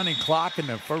have a running clock in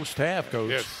the first half,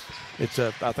 Coach. Yes. It's,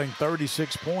 I think,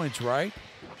 36 points, right?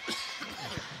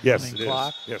 Yes, running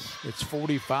clock. Yes. It's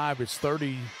 45. It's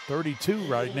 32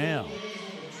 right now.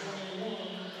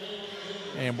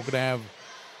 And we're going to have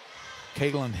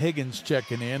Kalen Higgins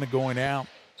checking in, and going out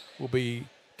will be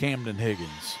Camden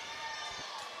Higgins.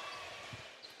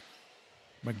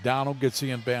 McDonald gets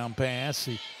the inbound pass.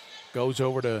 He goes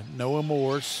over to Noah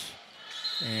Morse,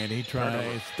 and he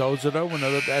throws it over.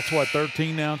 That's what,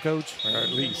 13 now, Coach? At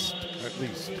least.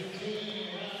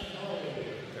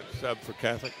 Sub for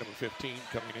Catholic, number 15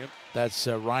 coming in. That's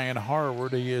Ryan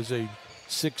Harward. He is a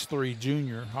 6'3"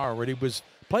 junior. Harward. He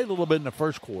played a little bit in the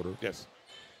first quarter. Yes.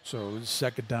 So it's the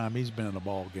second time he's been in a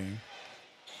ball game.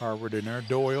 Harward in there.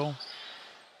 Doyle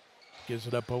gives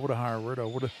it up over to Harward,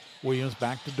 over to Williams,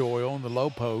 back to Doyle in the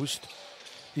low post.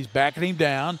 He's backing him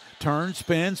down, turns,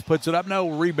 spins, puts it up.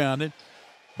 No, rebounded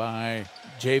by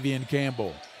Javian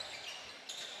Campbell.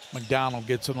 McDonald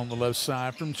gets it on the left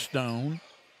side from Stone.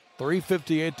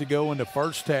 3:58 to go in the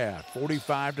first half,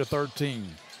 45-13.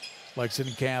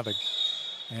 Lexington Catholic.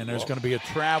 And there's going to be a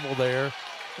travel there.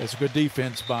 It's a good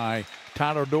defense by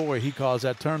Tyler Doyle. He calls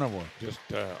that turnover. Just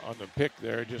on the pick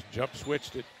there, just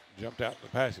switched it, jumped out in the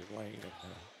passing lane, and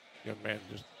young man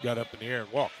just got up in the air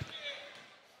and walked.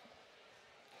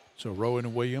 So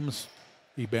Rowan Williams,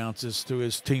 he bounces to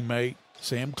his teammate,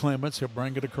 Sam Clements. He'll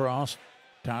bring it across.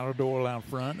 Tyler Doyle out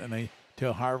front, and they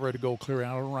tell Harvard to go clear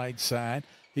out on the right side.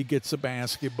 He gets the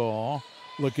basketball,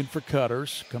 looking for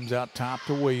cutters. Comes out top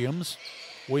to Williams.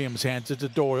 Williams hands it to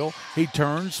Doyle. He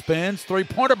turns, spins,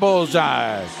 three-pointer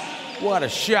bullseye. What a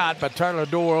shot by Tyler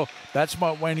Doyle. That's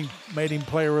what made him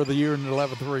player of the year in the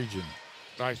 11th region.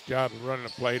 Nice job of running a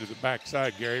play to the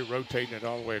backside, Gary, rotating it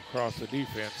all the way across the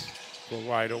defense for a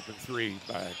wide open three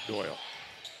by Doyle.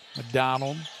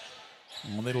 McDonald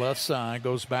on the left side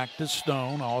goes back to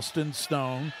Stone, Austin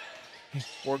Stone. He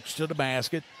works to the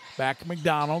basket. Back to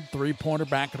McDonald, three-pointer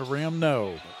back at the rim,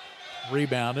 no.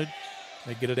 Rebounded.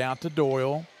 They get it out to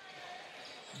Doyle.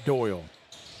 Doyle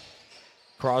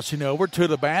crossing over to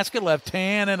the basket, left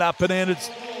hand, and up and in.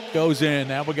 It goes in.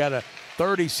 Now we got a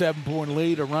 37-point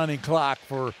lead, a running clock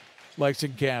for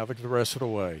Lexington Catholic the rest of the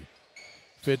way.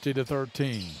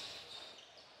 50-13.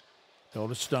 Go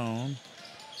to Stone.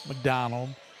 McDonald,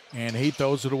 and he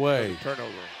throws it away.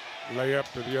 Turnover.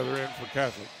 Layup to the other end for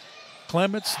Catholic.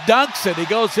 Clements dunks it. He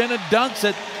goes in and dunks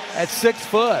it at 6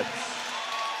 foot.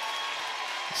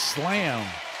 Slam.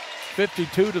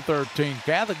 52-13.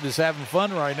 Catholic is having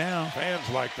fun right now. Fans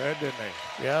like that, didn't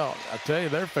they? Yeah, I tell you,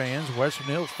 their fans, Western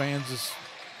Hills fans, is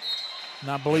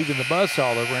not believing the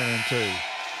buzzsaw they ran into.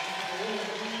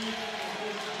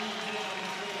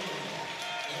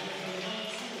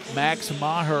 Max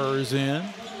Maher is in.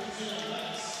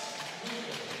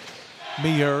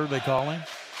 Meher, they call him.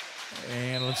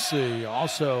 And let's see,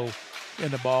 also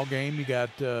in the ball game, you got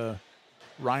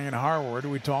Ryan Harward.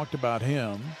 We talked about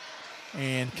him.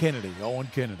 And Kennedy, Owen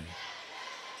Kennedy.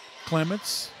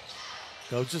 Clements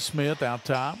goes to Smith out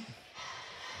top.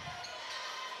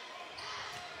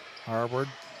 Harward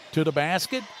to the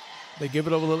basket. They give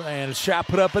it over, and a shot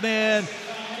put up and in.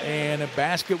 And the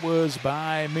basket was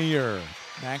by Meir,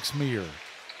 Max Meir.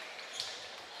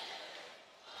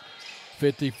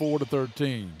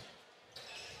 54-13.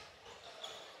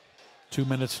 2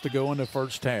 minutes to go in the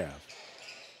first half.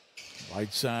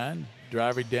 Right side,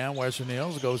 driving down Western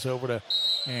Hills, goes over to,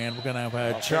 and we're going to have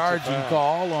a Offensive charging foul.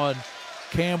 call on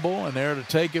Campbell, and there to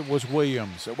take it was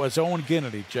Williams. It was Owen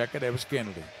Kennedy. Check it, it was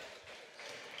Kennedy.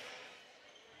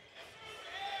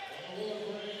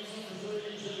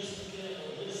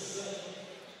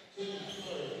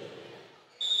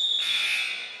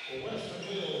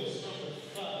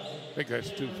 I think that's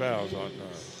 2 fouls on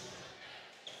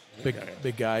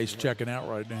Big guys checking out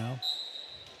right now.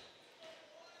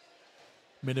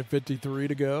 Minute 53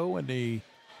 to go in the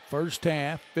first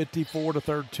half,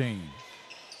 54-13.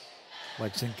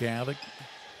 Lexington Catholic.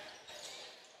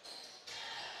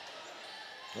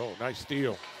 Oh, nice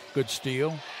steal. Good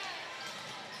steal.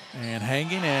 And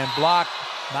hanging and blocked.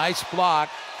 Nice block.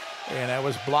 And that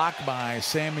was blocked by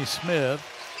Sammy Smith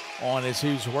on as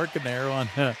he was working there on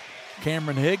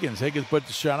Cameron Higgins. Higgins put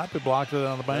the shot up. He blocked it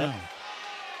on the bound.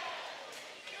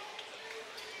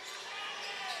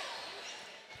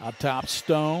 Out top,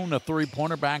 Stone, a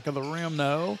three-pointer back of the rim,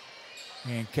 no.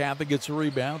 And Catholic gets a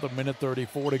rebound with a minute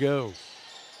 34 to go.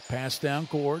 Pass down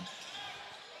court.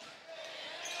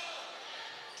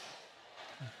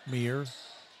 Meir.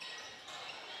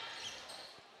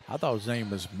 I thought his name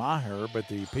was Maher, but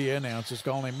the PA announcer's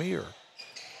calling him Meir.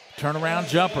 Turnaround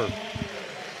jumper.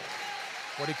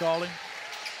 What do you call him?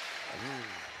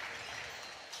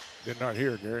 Did not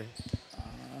hear, Gary.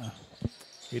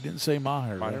 He didn't say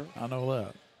Maher. Maher? I know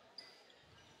that.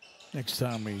 Next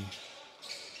time we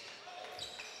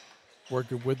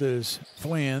working with his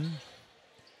Flynn.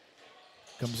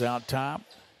 Comes out top.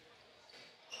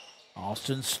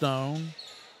 Austin Stone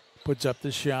puts up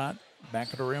the shot.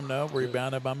 Back of the rim, no.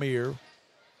 Rebounded by Meir.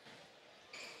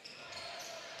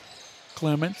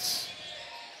 Clements.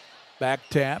 Back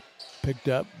tap. Picked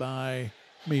up by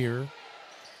Meir.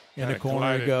 In the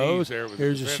corner it goes.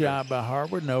 Here's a shot by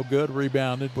Harvard. No good.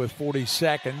 Rebounded with 40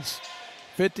 seconds.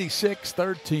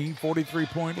 56-13.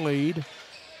 43-point lead.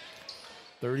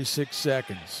 36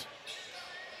 seconds.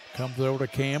 Comes over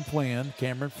to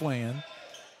Cameron Flynn.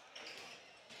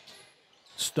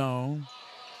 Stone.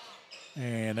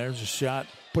 And there's a shot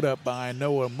put up by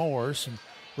Noah Morris and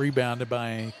rebounded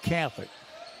by Catholic.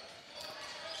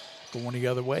 Going the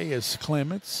other way is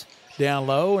Clements. Down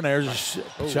low, and there's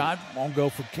a shot. Won't go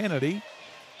for Kennedy.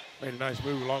 Made a nice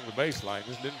move along the baseline.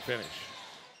 Just didn't finish.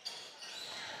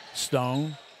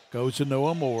 Stone goes to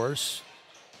Noah Morris.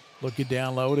 Looking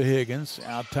down low to Higgins.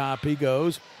 Out top he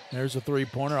goes. There's a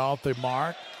three-pointer off the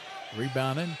mark.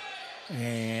 Rebounding.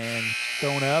 And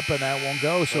thrown up, and that won't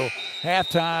go. So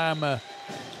halftime,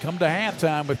 come to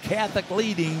halftime with Catholic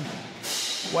leading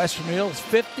Western Hills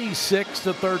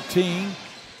 56-13.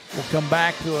 We'll come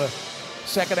back to a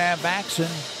second half action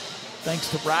thanks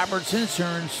to Roberts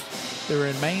Insurance. They're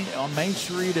on Main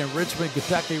Street in Richmond,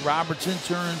 Kentucky. Roberts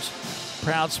Insurance,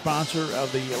 proud sponsor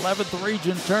of the 11th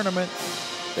Region Tournament.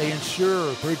 They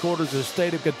insure 3/4 of the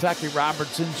state of Kentucky.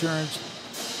 Roberts Insurance.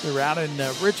 They're out in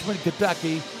Richmond,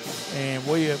 Kentucky. And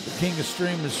William, the King of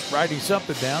Stream, is writing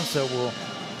something down, so we'll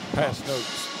pass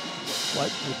notes. What?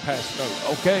 We'll pass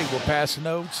notes. Okay, we'll pass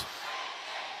notes.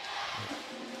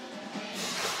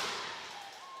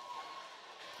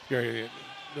 Gary,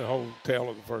 the whole tale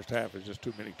of the first half is just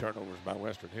too many turnovers by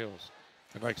Western Hills.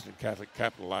 And Lexington Catholic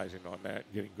capitalizing on that,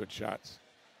 getting good shots.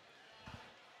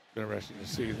 Interesting to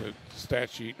see the stat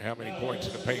sheet and how many points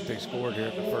in the paint they scored here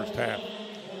in the first half.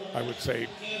 I would say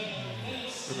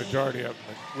the majority of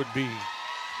them would be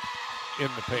in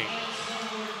the paint.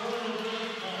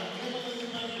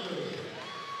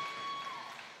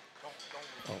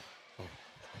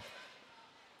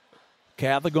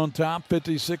 Catholic on top,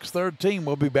 56-13.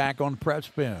 We'll be back on Prep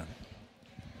Spin.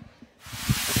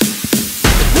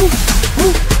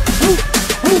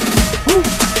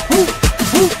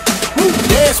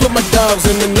 Dance with my dogs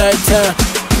in the nighttime.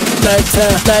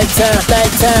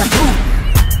 Nighttime.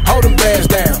 Hold them bands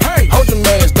down, hold them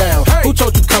mans down. Who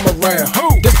told you come around?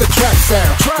 This the trap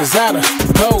sound. Designer,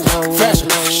 go, fashion,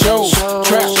 show,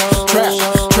 trap,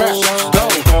 go.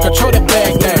 Control that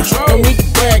bag now, don't need the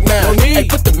bag now. Hey,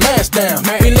 put the mask down,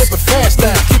 we live fast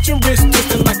now. Kitchen wrist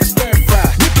twisting like a stir fry.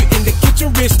 Whip it in the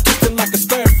kitchen wrist twisting like a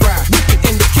stir fry. Whip it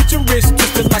in the kitchen wrist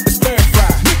twisting like a stir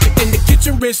fry. Whip it in the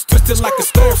kitchen wrist twisting like a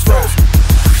stir fry.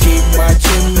 Keep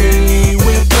watching me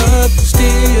whip up,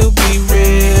 still be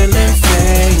real and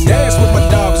fake. Dance with my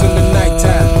dogs in the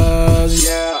nighttime.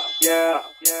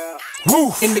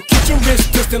 Woo. In the kitchen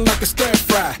wrist twisting like a stir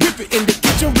fry. Whip it in the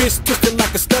kitchen wrist twisting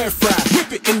like a stir fry.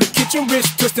 Whip it in the kitchen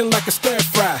wrist twisting like a stir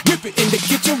fry. Whip it in the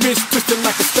kitchen wrist twisting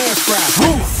like a stir fry.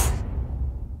 Woo.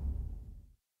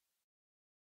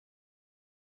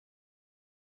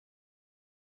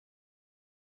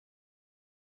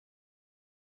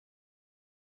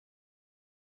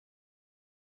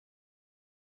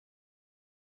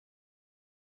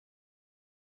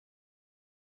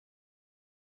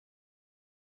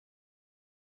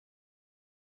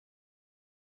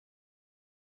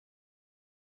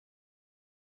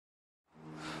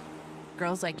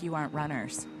 Girls like you aren't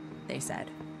runners, they said.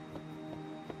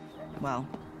 Well,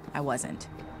 I wasn't.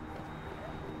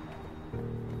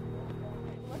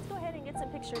 Let's go ahead and get some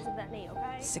pictures of that knee,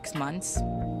 okay? 6 months,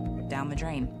 down the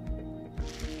drain.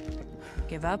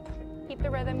 Give up Keep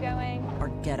the rhythm going. or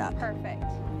get up? Perfect.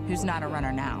 Who's not a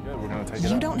runner now? Good, we're gonna take it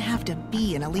You out. don't have to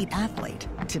be an elite athlete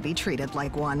to be treated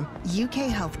like one.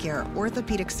 UK Healthcare,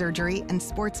 Orthopedic Surgery, and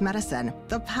Sports Medicine.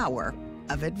 The power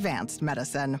of advanced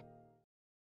medicine.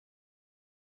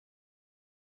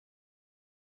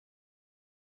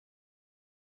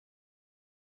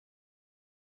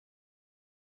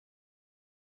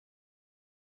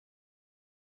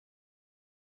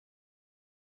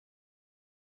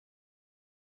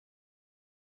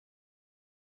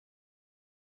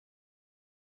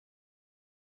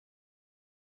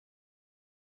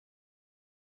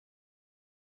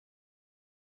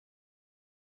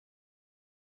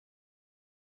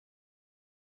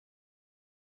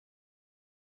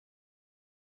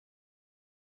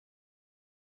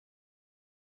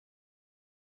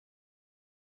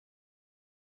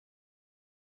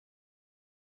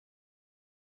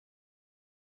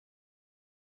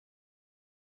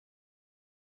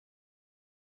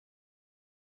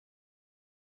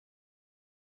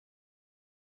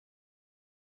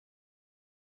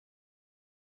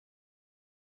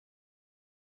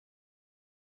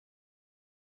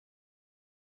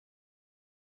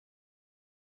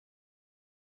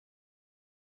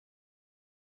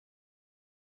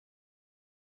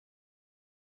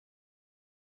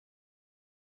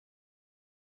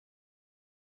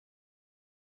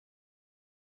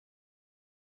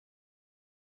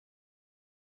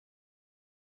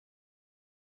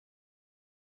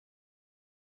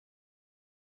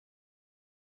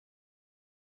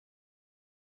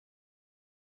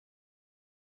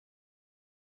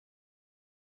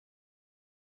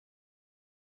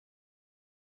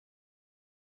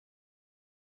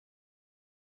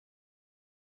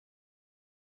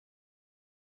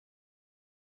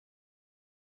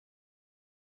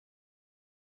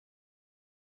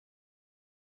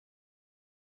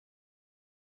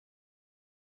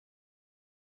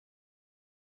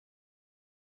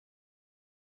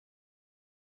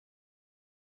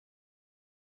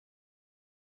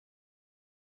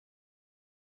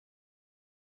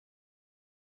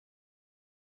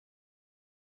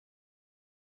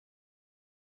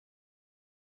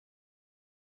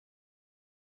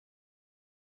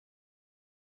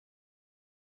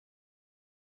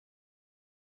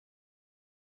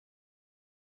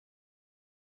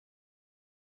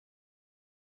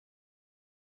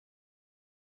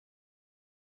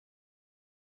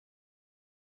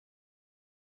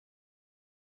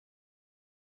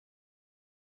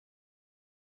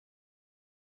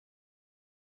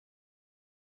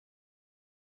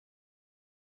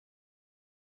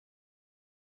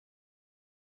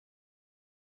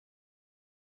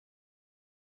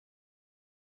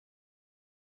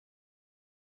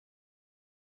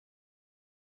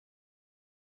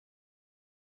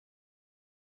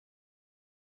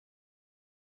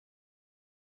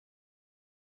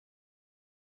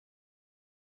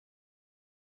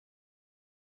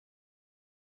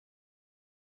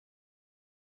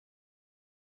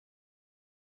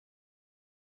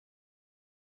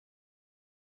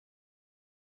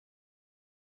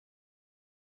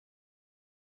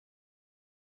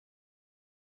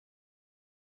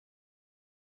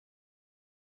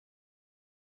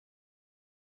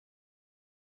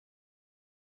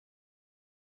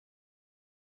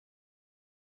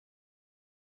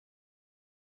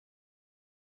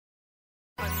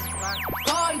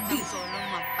 Cardi B,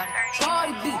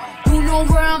 Cardi B, you know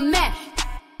where I'm at,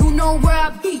 you know where I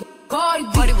be. Cardi B,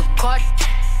 Cardi with Cardi,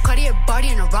 Cardi body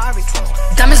in a Rari.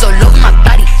 Diamonds all over my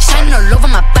body, shining all over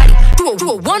my body. You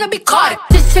a wanna be Cardi?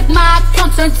 Just check my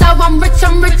account, turns out I'm rich,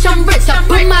 I'm rich, I'm rich. I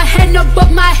put my hand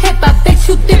above my hip, I bet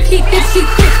you think he thinks she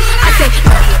thinks. I say,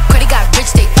 Cardi got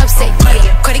rich, they upset,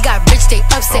 yeah. Cardi got rich, they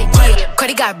upset, yeah.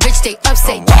 Cardi got rich, they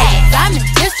upset, yeah. Diamond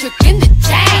district in the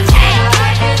chain.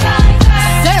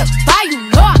 Certified, you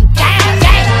know I'm gang,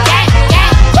 gang, gang,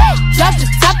 gang. Drop the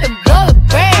top and blow the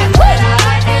brand.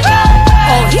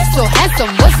 Oh, he's so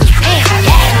handsome, what's his name?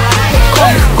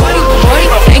 Call me Cardi, Cardi,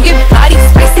 banging body,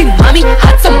 spicy mommy,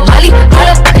 hot tamale,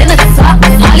 hot up in the top,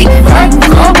 Molly,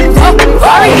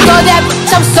 Ferrari. Know that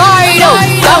bitch, I'm sorry though.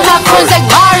 Got my friends like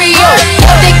Mario.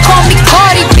 They call me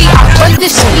Cardi B, I run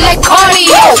this shit like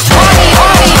cardio. Cardi,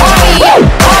 Cardi, Cardi,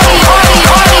 Cardi, Cardi,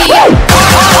 Cardi, Cardi.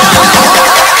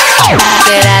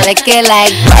 Said I like it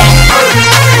like that.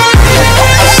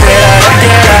 I said I like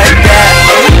it like that.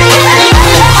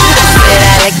 Said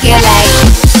I like it like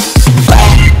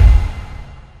that.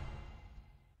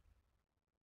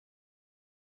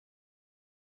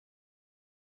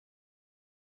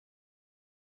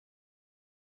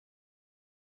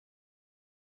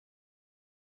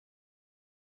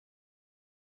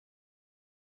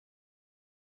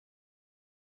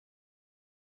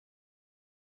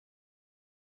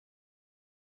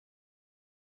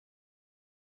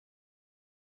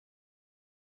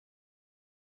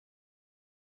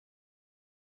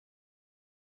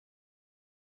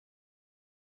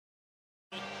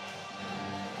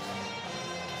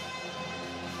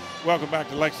 Welcome back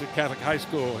to Lexington Catholic High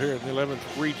School here in the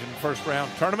 11th Region First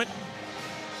Round Tournament,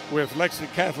 with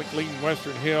Lexington Catholic leading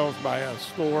Western Hills by a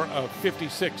score of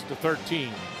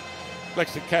 56-13.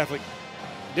 Lexington Catholic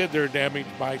did their damage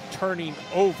by turning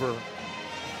over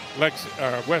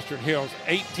Western Hills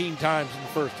 18 times in the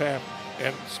first half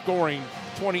and scoring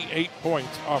 28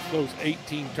 points off those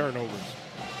 18 turnovers.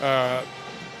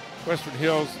 Western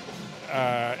Hills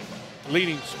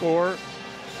leading scorer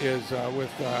is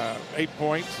with 8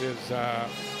 points is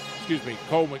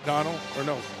Cole McDonald, or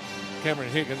no, Cameron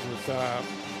Higgins with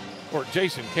or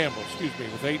Jason Campbell,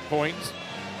 with 8 points.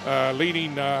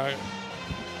 Leading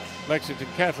Lexington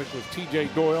Catholic with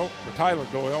TJ Doyle, or Tyler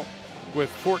Doyle, with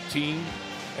 14,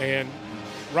 and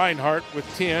Reinhardt with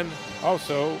 10.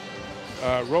 Also,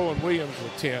 Roland Williams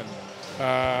with 10.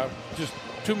 Just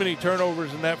too many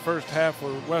turnovers in that first half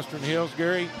for Western Hills,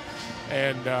 Gary,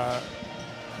 and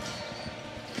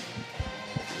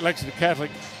Lexington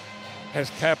Catholic has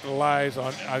capitalized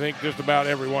on, I think, just about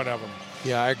every one of them.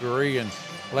 Yeah, I agree. And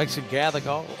Lexington Catholic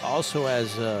also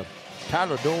has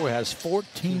Tyler Doyle has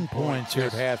 14 points here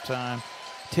at halftime,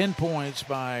 10 points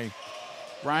by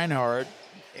Reinhardt,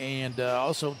 and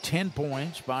also 10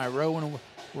 points by Rowan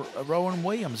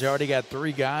Williams. They already got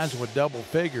 3 guys with double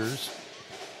figures.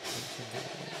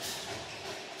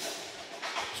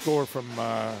 Score from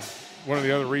one of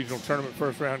the other regional tournament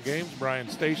first round games, Bryan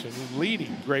Station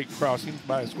leading Great Crossings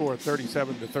by a score of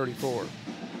 37-34.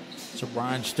 So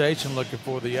Bryan Station looking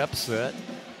for the upset.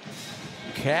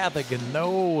 Catholic, and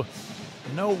no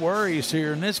worries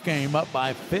here in this game, up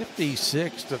by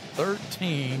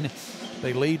 56-13.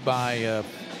 They lead by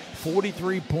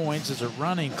 43 points as a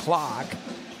running clock.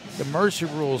 The mercy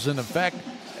rule's in effect.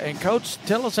 And Coach,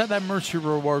 tell us how that mercy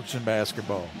rule works in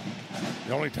basketball.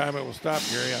 The only time it will stop,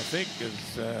 Gary, I think,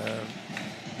 is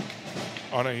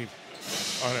on a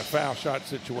foul shot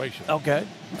situation. Okay,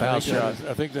 foul shot.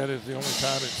 I think that is the only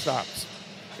time it stops.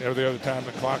 Every other time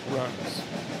the clock runs.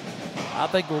 I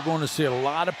think we're going to see a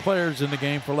lot of players in the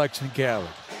game for Lexington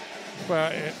Catholic.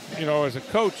 Well, as a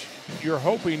coach, you're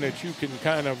hoping that you can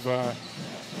kind of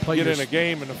get in a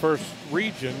game in the first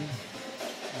region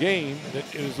game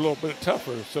that is a little bit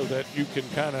tougher, so that you can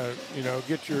kind of,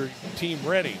 get your team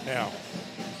ready. Now,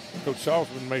 Coach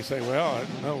Salzman may say, well,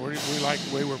 no, we like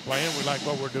the way we're playing. We like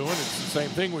what we're doing. It's the same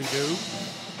thing we do.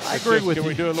 I agree with you. Can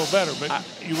we do a little better? But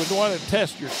you would want to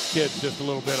test your kids just a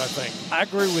little bit, I think. I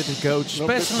agree with you, Coach,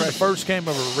 especially in the first game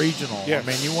of a regional. Yes.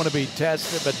 I mean, you want to be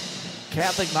tested, but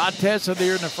Catholic not tested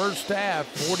here in the first half,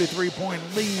 43-point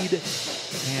lead.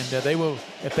 And they will,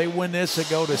 if they win this, they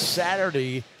go to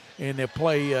Saturday, and they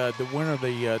play the winner of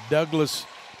the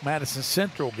Douglas-Madison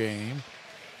Central game.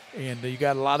 And you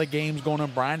got a lot of games going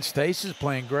on. Bryan Station's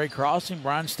playing Great Crossing.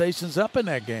 Bryan Station's up in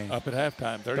that game. Up at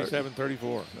halftime,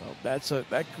 37-34. So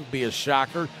that could be a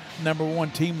shocker. Number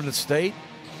 1 team in the state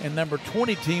and number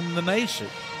 20 team in the nation.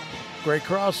 Great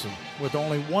Crossing, with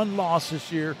only 1 loss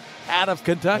this year out of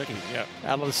Kentucky,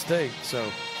 out of the state. So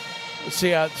let's see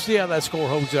how that score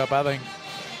holds up. I think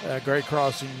Great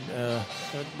Crossing.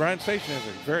 Bryan Station has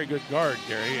a very good guard,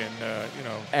 Gary, and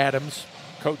Adams.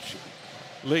 Coach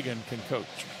Ligon can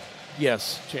coach.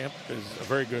 Yes. Champ is a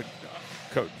very good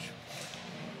coach.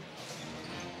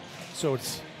 So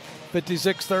it's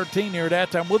 56-13 here at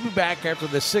that time. We'll be back after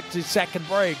the 60-second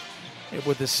break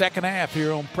with the second half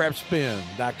here on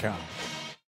PrepSpin.com.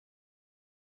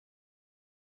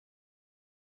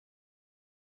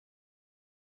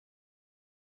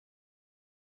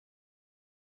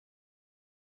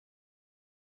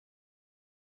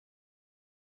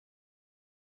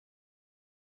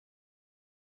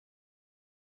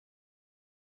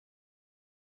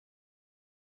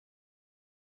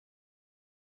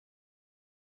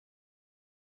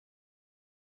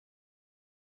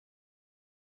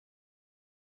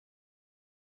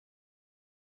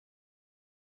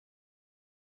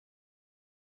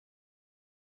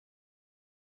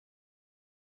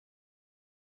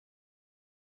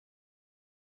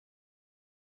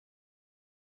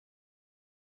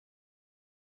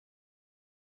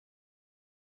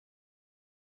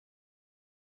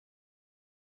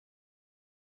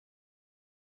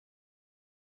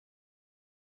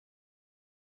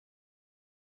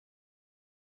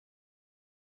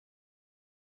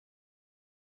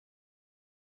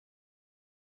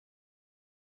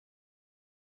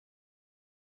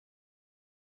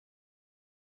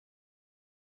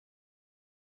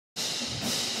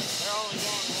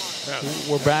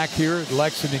 We're back here at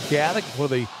Lexington Catholic for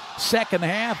the second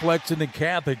half. Lexington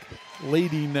Catholic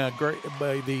leading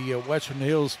by the Western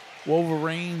Hills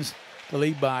Wolverines. The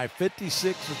lead by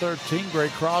 56-13.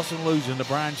 Great Crossing losing to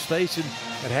Bryan Station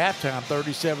at halftime,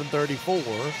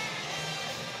 37-34.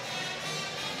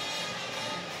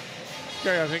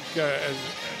 Gary, I think as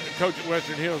the coach at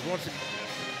Western Hills wants to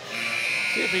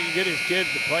see if he can get his kids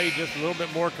to play just a little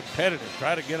bit more competitive.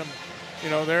 Try to get them,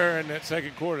 there in that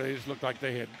second quarter. They just looked like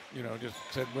they had, just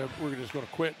said, well, we're just going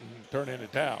to quit and turn in a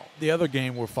towel. The other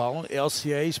game we're following,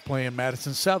 LCA's playing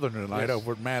Madison Southern tonight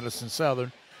over at Madison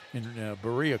Southern in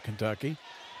Berea, Kentucky.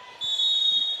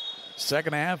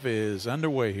 Second half is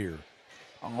underway here.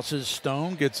 Austin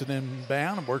Stone gets it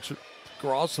inbound and works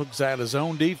across, looks at his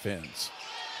own defense.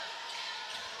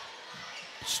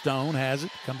 Stone has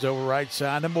it, comes over right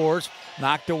side to Morris,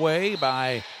 knocked away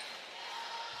by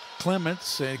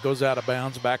Clements, and it goes out of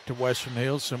bounds back to Western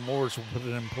Hills. So Morris will put it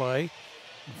in play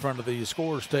in front of the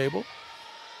scorer's table.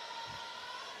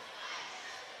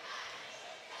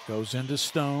 Goes into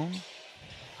Stone.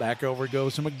 Back over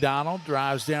goes to McDonald,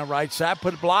 drives down right side,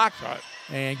 put it blocked,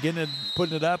 and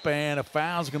putting it up, and a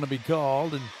foul's going to be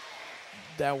called, and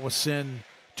that will send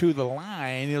to the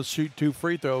line. He'll shoot 2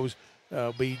 free throws.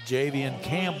 Be Javian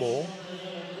Campbell,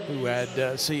 who had,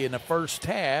 in the first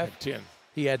half,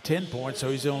 he had 10 points, so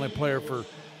he's the only player for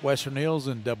Western Hills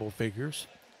in double figures.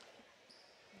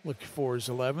 Looking for his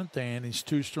 11th, and he's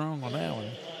too strong on that one.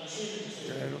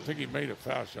 I don't think he made a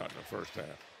foul shot in the first half.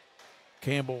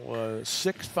 Campbell,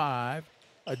 6'5",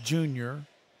 a junior.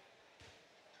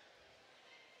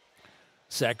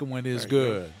 Second one is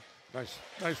good.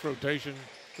 Nice rotation,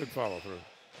 good follow through.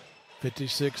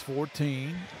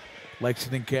 56-14.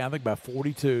 Lexington Catholic by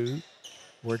 42.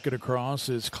 Working across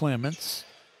is Clements.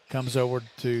 Comes over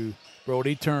to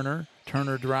Brody Turner.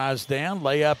 Turner drives down,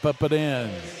 layup up and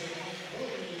in.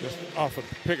 Just off a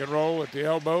pick and roll at the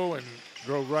elbow and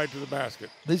drove right to the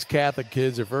basket. These Catholic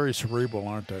kids are very cerebral,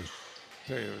 aren't they? I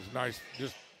tell you, it was nice,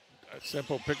 just a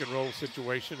simple pick and roll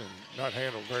situation and not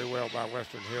handled very well by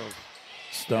Western Hills.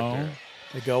 Stone.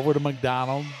 They go over to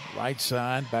McDonald, right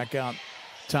side, back out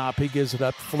top. He gives it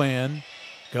up to Flynn.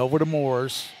 Go over to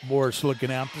Morris. Morris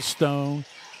looking out to Stone.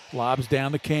 Lobs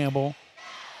down to Campbell.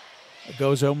 It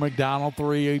goes over McDonald,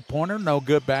 3-pointer. No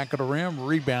good back of the rim.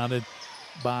 Rebounded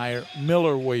by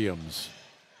Miller Williams.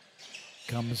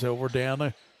 Comes over down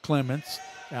to Clements.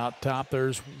 Out top,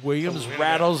 there's Williams.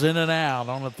 Rattles in and out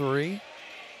on a 3.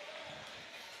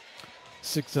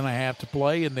 6.5 to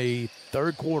play in the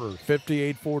third quarter.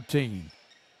 58-14.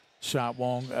 Shot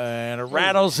Wong, and it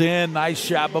rattles in. Nice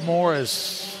shot by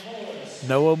Morris.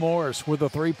 Noah Morris with a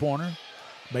 3-pointer.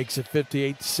 Makes it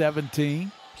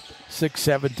 58-17.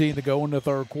 6:17 to go in the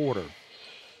third quarter.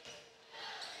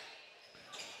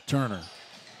 Turner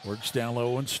works down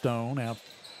low and Stone out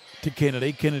to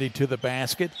Kennedy. Kennedy to the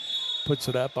basket. Puts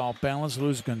it up off balance,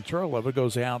 loses control of it.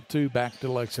 Goes out back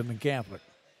to Lexington Catholic.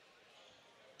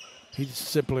 He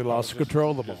simply lost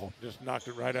control of the ball. Just knocked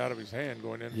it right out of his hand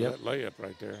going into that layup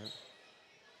right there.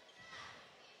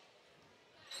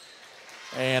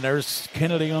 And there's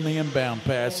Kennedy on the inbound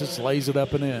pass. Just lays it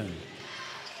up and in.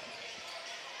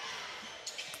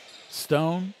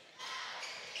 Stone.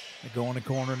 They go in the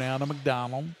corner now to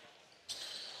McDonald.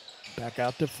 Back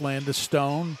out to Flynn to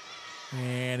Stone.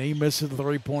 And he misses the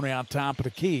 3-pointer out top of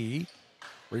the key.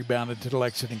 Rebounded to the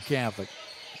Lexington Catholic.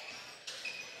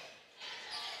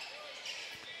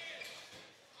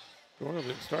 Doyle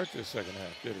didn't start this second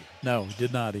half, did he? No, he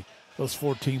did not. Those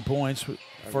 14 points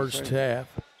first half.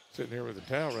 Sitting here with a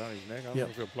towel around his neck. I don't know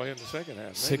if he'll play in the second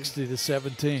half.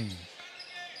 60-17.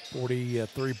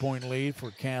 43-point lead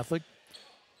for Catholic.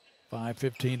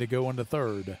 5:15 to go in the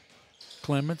third.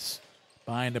 Clements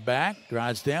behind the back,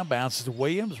 drives down, bounces to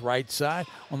Williams, right side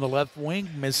on the left wing,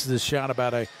 misses the shot,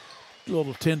 about a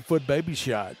little 10-foot baby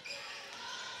shot.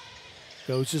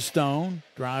 Goes to Stone,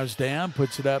 drives down,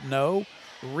 puts it up, no.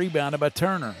 Rebounded by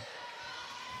Turner.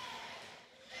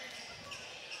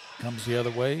 Comes the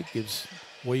other way, gives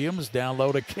Williams down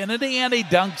low to Kennedy, and he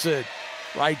dunks it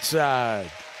right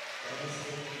side.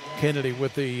 Kennedy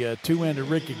with the two-handed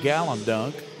Ricky Gallon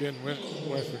dunk. Again,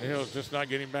 Western Hills just not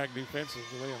getting back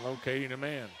defensively and locating a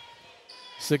man.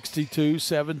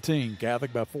 62-17,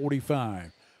 Catholic by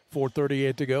 45.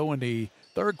 4:38 to go in the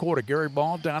third quarter. Gary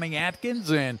Ball, Donnie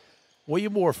Atkins, and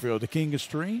William Warfield, the King of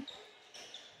Stream.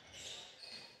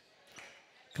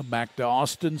 Come back to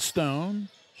Austin Stone.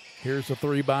 Here's a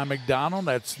 3 by McDonald.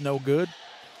 That's no good.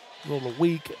 A little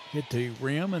weak. Hit the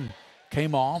rim and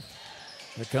came off.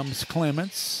 Here comes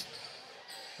Clements.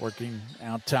 Working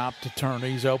out top to Turner.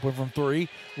 He's open from 3.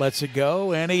 Lets it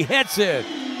go, and he hits it.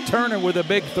 Turner with a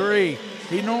big 3.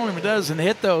 He normally doesn't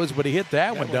hit those, but he hit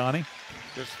that one, Donnie.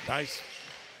 Just nice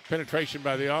penetration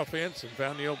by the offense and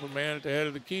found the open man at the head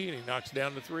of the key, and he knocks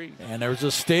down the 3. And there's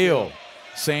a steal.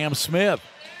 Sam Smith.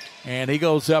 And he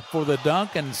goes up for the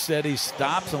dunk, and instead he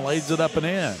stops and lays it up and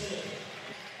in.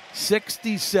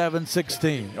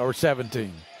 67-16, or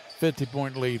 17.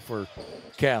 50-point lead for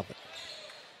Catholic.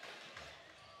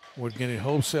 We're getting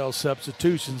wholesale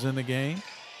substitutions in the game.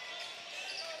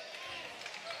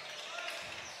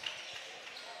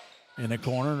 In the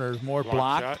corner, there's more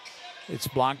blocked. Shot. It's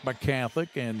blocked by Catholic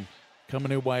and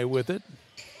coming away with it.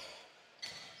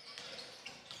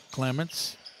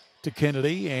 Clements to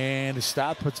Kennedy, and a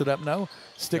stop, puts it up, no.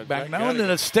 Stick back, no, and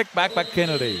then a stick back by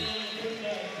Kennedy.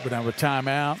 We're going to have a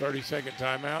timeout. 30-second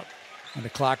timeout. And the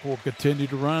clock will continue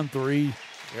to run, 3:20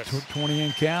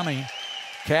 and counting.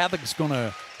 Catholic's going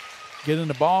to get in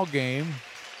the ball game.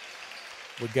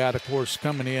 We got, of course,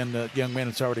 coming in, the young man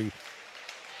that's already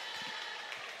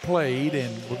played,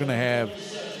 and we're going to have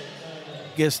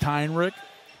Gist Heinrich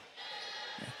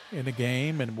in the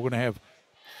game, and we're going to have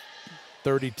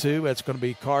 32. That's going to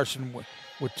be Carson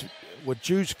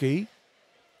Wachowski.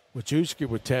 Wachowski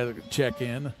would check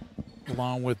in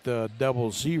along with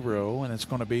 00, and it's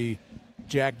going to be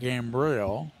Jack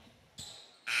Gambrell.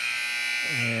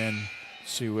 And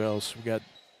let's see who else. We got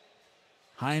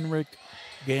Heinrich,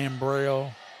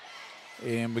 Gambrell,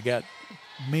 and we got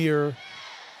Meir,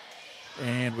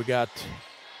 and we got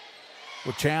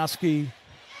Wachowski.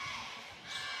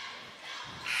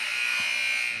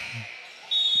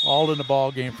 All in the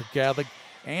ball game for Catholic.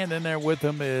 And in there with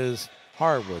him is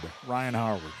Harwood, Ryan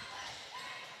Harwood.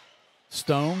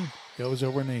 Stone goes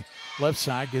over in the left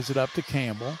side, gives it up to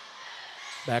Campbell.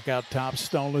 Back out top,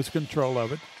 Stone loses control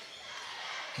of it.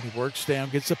 He works down,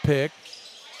 gets a pick.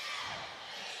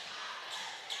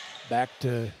 Back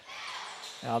to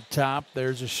out top.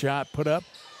 There's a shot put up.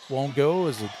 Won't go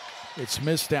as it's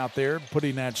missed out there.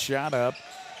 Putting that shot up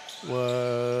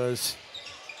was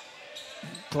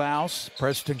Klaus,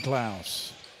 Preston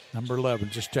Klaus, number 11,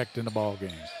 just checked in the ball game.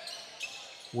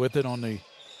 With it on the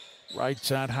right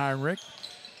side, Heinrich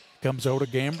comes over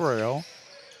to Gambrell.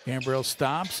 Gambrell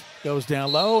stops, goes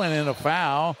down low, and then a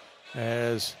foul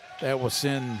as that will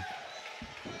send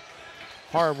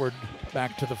Harvard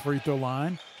back to the free throw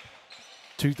line.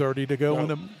 2:30 to go in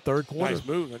the third quarter. Nice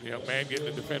move, the young man getting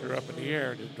the defender up in the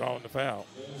air and just drawing the foul.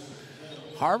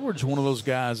 Harvard's one of those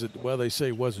guys that, well, they say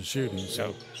he wasn't shooting,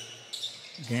 so.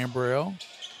 Gambrell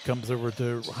comes over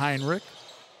to Heinrich,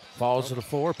 falls to the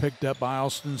floor, picked up by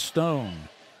Austin Stone.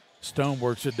 Stone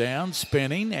works it down,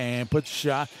 spinning, and puts a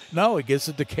shot. No, he gets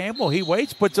it to Campbell. He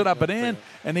waits, puts it up and in,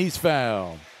 and he's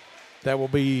fouled. That will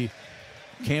be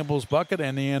Campbell's bucket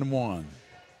and the N1.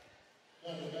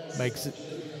 Makes it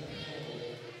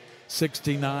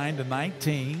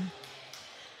 69-19.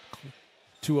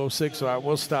 2:06, so I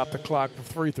will stop the clock for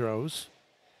free throws.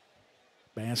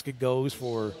 Basket goes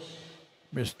for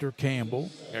Mr. Campbell.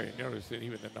 Yeah, you notice that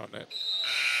even then on that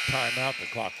timeout, the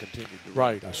clock continued to run.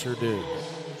 Right, I sure did.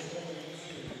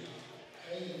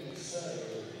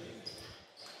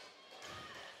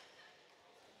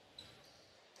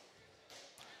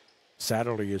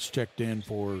 Satterley is checked in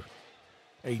for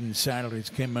Aiden Satterley's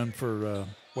came in for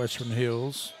Western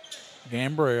Hills.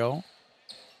 Gambrell,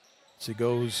 as he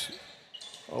goes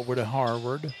over to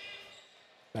Harvard.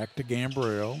 Back to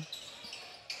Gambrell.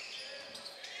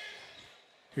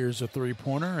 Here's a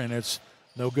three-pointer, and it's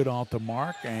no good off the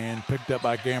mark and picked up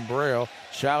by Gambrell.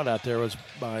 Shout out there was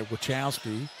by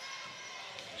Wachowski.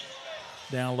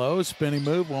 Down low, spinning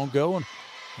move, won't go. And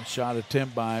a shot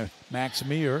attempt by Max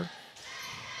Meir.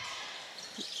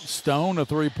 Stone, a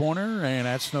three-pointer, and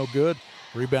that's no good.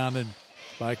 Rebounded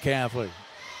by Catholic.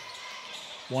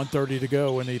 1:30 to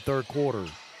go in the third quarter.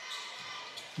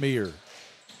 Meir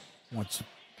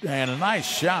and a nice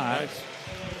shot.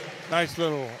 Nice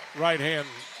little right hand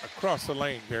across the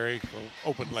lane, Barry, for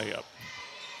open layup.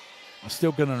 I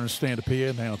still couldn't understand the PA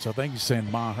announcer. I think he's saying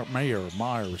Meyer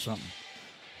or something.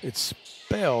 It's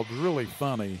spelled really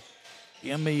funny.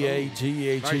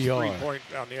 Meagher. Nice three-point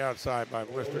on the outside by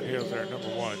Western Hills there, number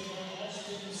 1.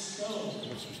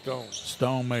 Mr. Stone.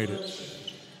 Stone made it.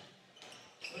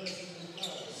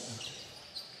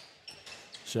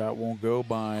 Shot won't go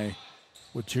by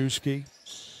Wachowski.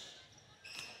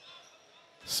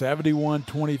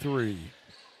 71-23.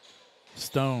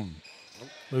 Stone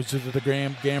loses it to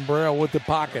Gambrell with the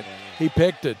pocket. He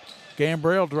picked it.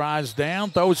 Gambrell drives down,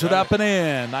 throws it up and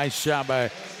in. Nice shot by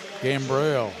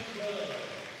Gambrell.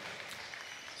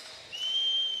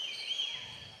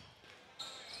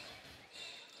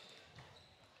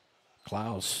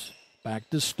 Klaus back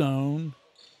to Stone.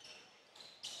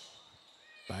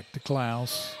 Back to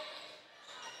Klaus.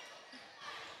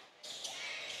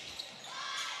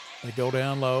 They go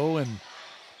down low and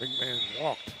big man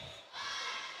walked.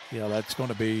 Yeah, that's going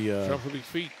to be shuffled his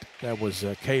feet. That was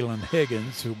Kalen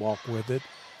Higgins who walked with it.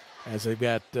 As they've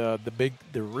got the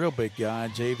real big guy,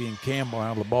 Javian Campbell,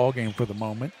 out of the ball game for the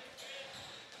moment.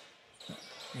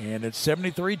 And it's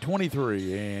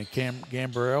 73-23. And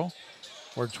Gambrell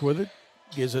works with it,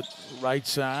 gives it right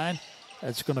side.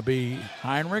 That's going to be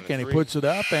Heinrich, and he puts it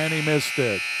up, and he missed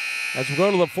it. As we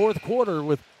go to the fourth quarter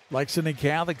with Lexington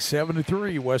Catholic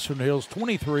 73, Western Hills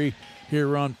 23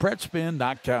 here on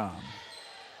PretSpin.com.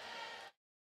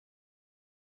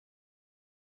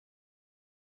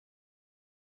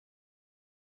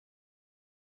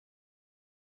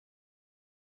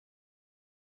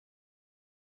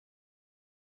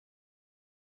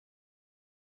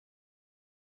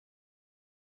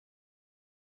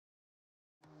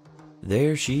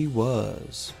 There she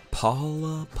was,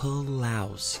 Paula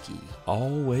Pulowski,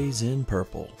 always in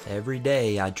purple. Every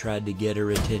day I tried to get her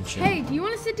attention. Hey, do you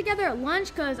want to sit together at lunch?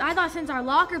 Because I thought since our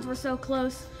lockers were so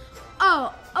close.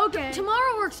 Oh, okay.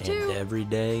 Tomorrow works too. And every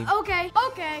day. Okay.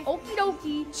 Okie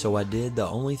dokie. So I did the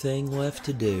only thing left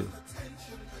to do.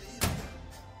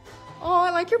 Oh, I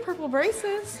like your purple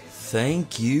braces.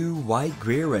 Thank you, White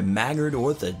Greer and Maggard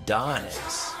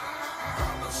Orthodontics.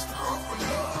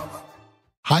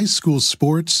 High school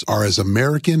sports are as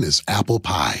American as apple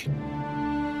pie.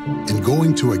 And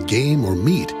going to a game or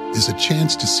meet is a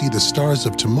chance to see the stars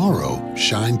of tomorrow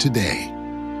shine today.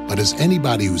 But as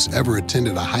anybody who's ever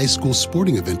attended a high school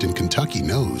sporting event in Kentucky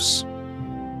knows,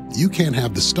 you can't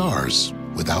have the stars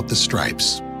without the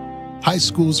stripes. High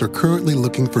schools are currently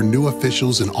looking for new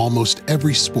officials in almost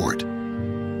every sport.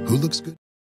 Who looks good?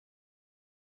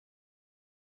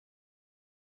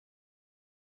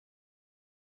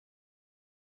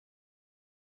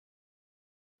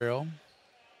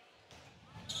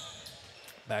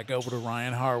 Back over to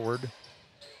Ryan Harward.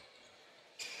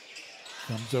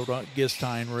 Comes over to Gist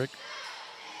Heinrich.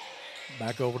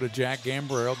 Back over to Jack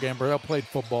Gambrell. Gambrell played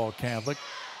football Catholic.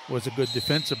 Was a good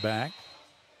defensive back.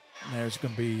 And there's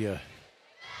going to be,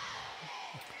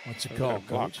 what's it called,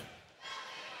 Coach?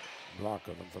 Block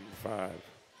on him from the 5.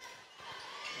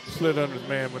 Slid under the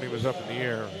man when he was up in the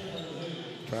air,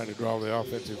 trying to draw the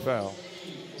offensive foul.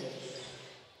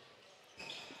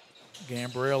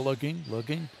 Gambrell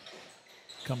looking.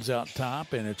 Comes out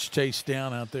top, and it's chased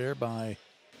down out there by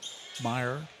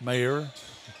Mayer.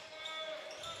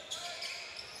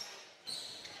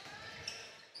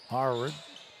 Harvard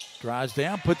drives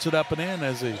down, puts it up and in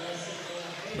as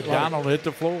McDonald hit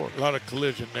the floor. A lot of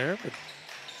collision there. But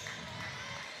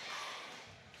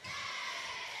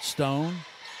Stone.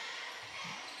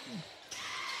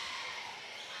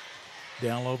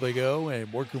 Down low they go,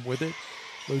 and working with it.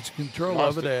 Loses control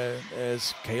of it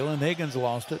as Kalen Higgins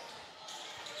lost it.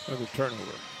 Another turnover.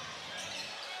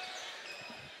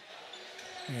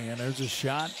 And there's a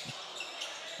shot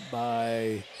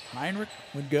by Heinrich.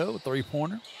 Would go,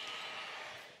 three-pointer.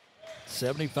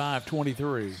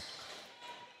 75-23.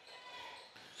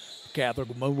 Catholic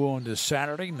will move on to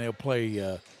Saturday, and they'll play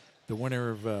the winner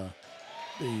of the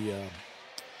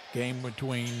game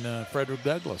between Frederick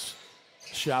Douglass.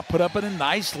 Shot put up and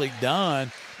nicely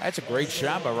done. That's a great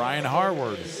shot by Ryan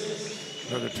Harward.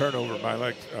 Another turnover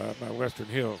by Western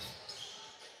Hills.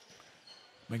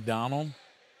 McDonald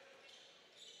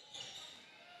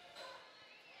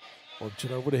works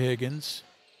it over to Higgins.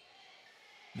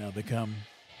 Now they come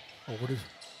over to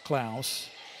Klaus.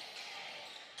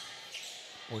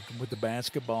 Working with the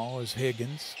basketball is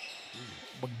Higgins.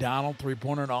 McDonald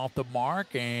three-pointer off the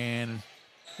mark, and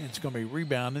it's going to be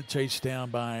rebounded, chased down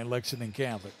by Lexington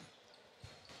Catholic.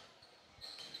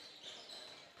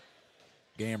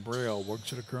 Gambrell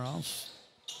works it across.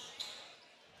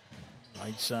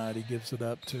 Right side, he gives it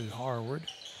up to Harward.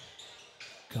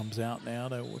 Comes out now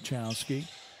to Wachowski.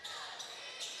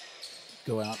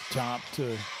 Go out top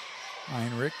to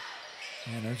Heinrich.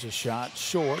 And there's a shot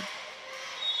short.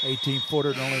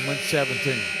 18-footer and only went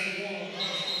 17.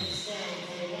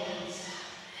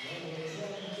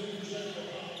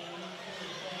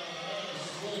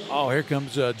 Oh, here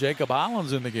comes Jacob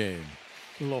Hollins in the game.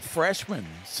 A little freshman,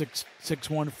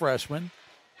 6'1" freshman.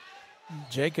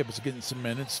 Jacob is getting some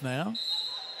minutes now.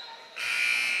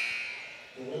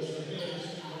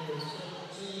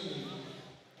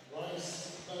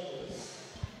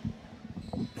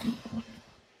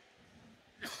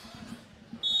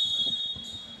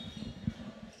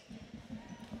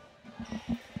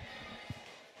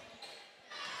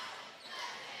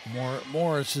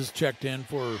 Morris is checked in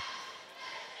for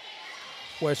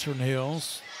Western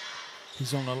Hills.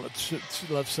 He's on the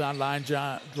left sideline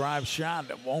drive shot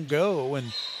that won't go, and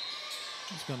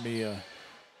it's going to be a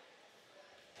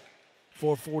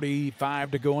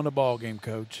 4:45 to go in the ball game,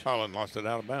 Coach. Holland lost it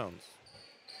out of bounds.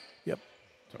 Yep.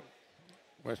 So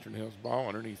Western Hills ball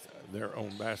underneath their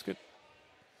own basket.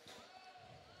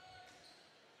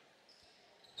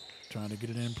 Trying to get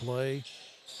it in play.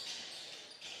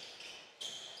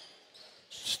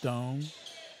 Stone.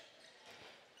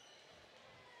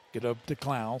 Get up to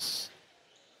Klaus.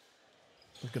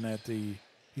 Looking at he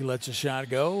lets a shot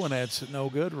go, and that's no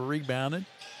good. Rebounded.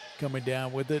 Coming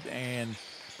down with it and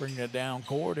bringing it down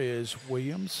court is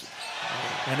Williams.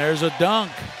 And there's a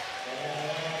dunk.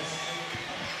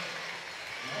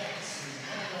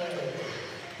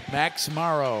 Max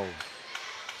Morrow.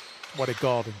 What he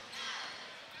called him.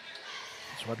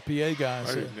 That's what the PA guy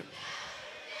said.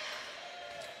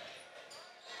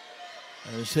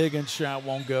 There's Higgins, shot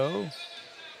won't go.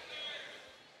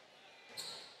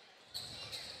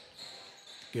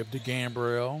 Give to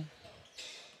Gambrill.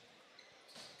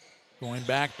 Going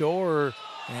back door,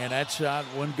 and that shot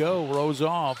wouldn't go. Rose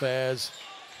off as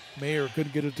Mayer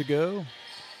couldn't get it to go.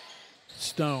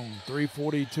 Stone,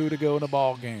 3:42 to go in the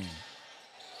ball game.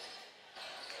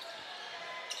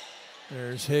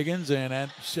 There's Higgins, and that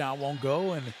shot won't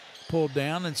go, and pulled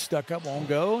down and stuck up, won't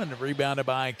go, and rebounded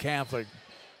by Catholic.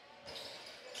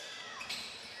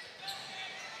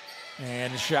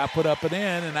 And the shot put up and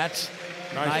in, and that's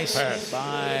nice pass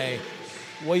by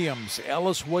Williams,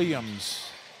 Ellis Williams,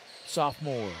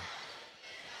 sophomore.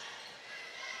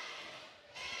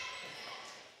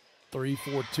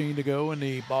 3:14 to go in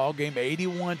the ball game.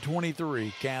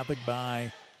 81-23. Catholic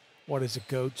by, what is it,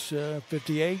 Coach?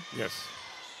 58? Yes.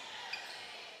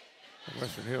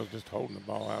 Western Hills just holding the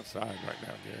ball outside right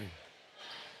now, Gary.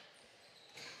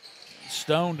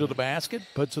 Stone to the basket,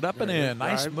 puts it up and in.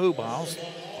 Nice move,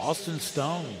 Austin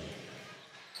Stone.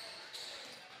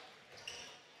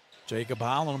 Jacob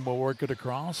Holland will work it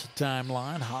across the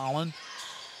timeline. Holland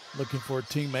looking for a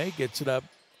teammate, gets it up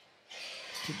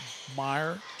to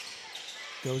Meyer.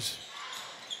 Goes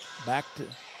back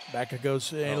it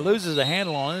goes and loses a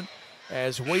handle on it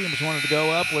as Williams wanted to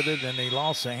go up with it, and he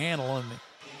lost the handle and it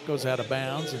goes out of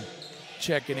bounds. And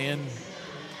checking in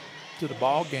to the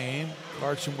ball game,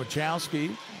 Carson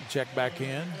Wachowski check back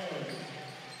in.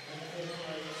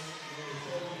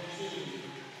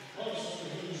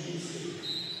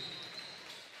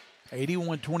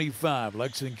 (81-25)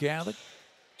 Lexington Catholic.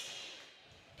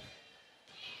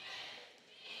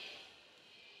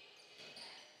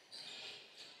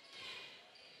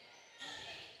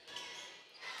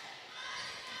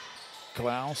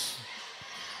 Klaus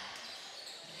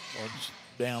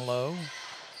down low.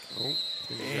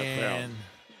 And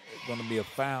going to be a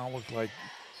foul. Looks like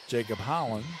Jacob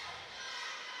Holland.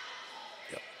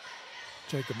 Yep.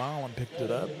 Jacob Holland picked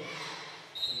it up.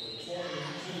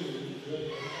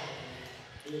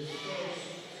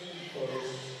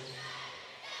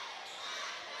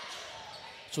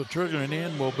 So triggering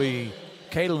in will be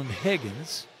Kalen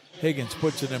Higgins. Higgins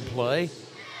puts it in play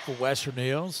for Western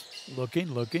Hills.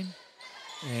 Looking,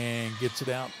 and gets it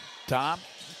out top.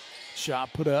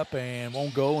 Shot put up and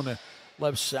won't go on the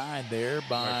left side there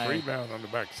by... Nice rebound on the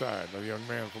backside, the young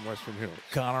man from Western Hills.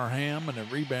 Connor Ham, and a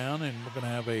rebound, and we're going to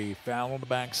have a foul on the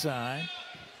backside.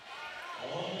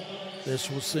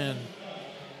 This will send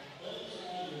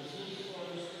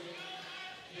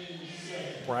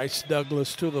Bryce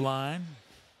Douglas to the line.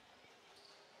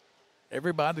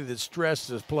 Everybody that's stressed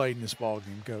has played in this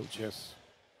ballgame, Coach. Yes.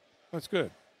 That's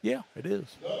good. Yeah, it is.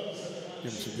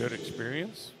 Give them some good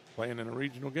experience playing in a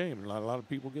regional game. And not a lot of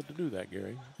people get to do that,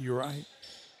 Gary. You're right.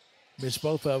 Missed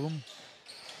both of them.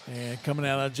 And coming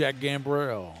out of Jack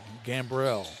Gambrell.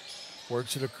 Gambrell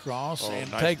works it across and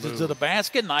nice takes move. it to the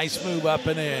basket. Nice move up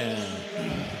and in.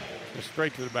 Just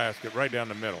straight to the basket, right down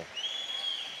the middle.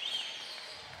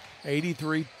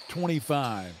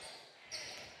 83-25.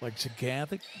 Lexington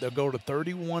Catholic, they'll go to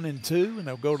 31-2, and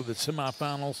they'll go to the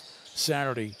semifinals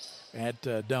Saturday at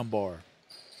Dunbar.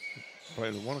 Play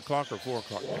the 1 o'clock or 4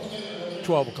 o'clock game?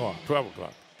 12 o'clock. 12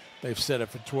 o'clock. They've set it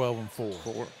for 12 and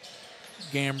 4.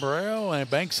 Gambrell and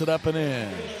banks it up and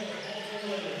in.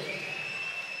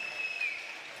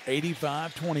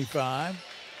 85-25,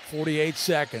 48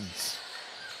 seconds.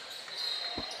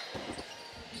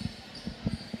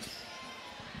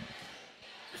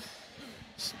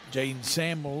 Jaden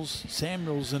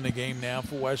Samuels in the game now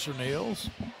for Western Hills.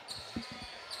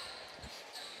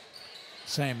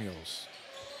 Samuels.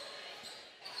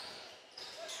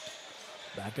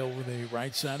 Back over the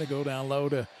right side to go down low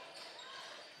to.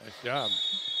 Nice job.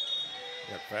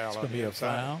 That foul. It's going to be a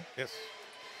foul. Yes.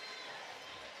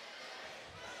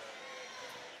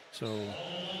 So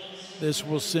this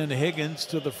will send Higgins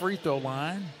to the free throw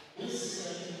line.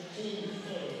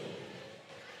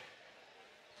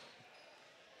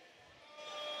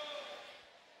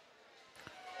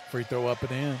 Free throw up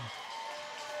and in.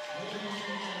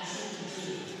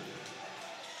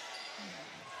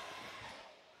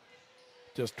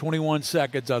 Just 21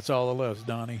 seconds, that's all it is,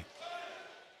 Donnie.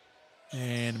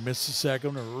 And missed the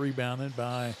second, or rebounded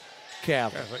by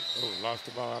Catholic. Lost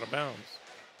the ball out of bounds.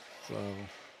 So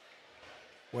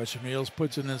Western Hills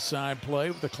puts it inside play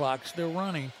with the clock still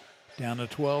running. Down to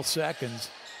 12 seconds.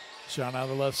 Shot out of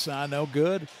the left side, no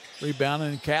good. Rebounding,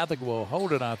 and Catholic will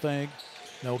hold it, I think.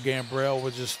 No, Gambrell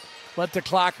will just let the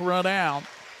clock run out.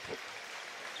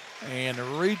 And the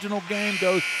regional game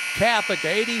goes Catholic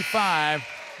 85,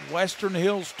 Western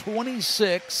Hills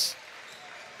 26.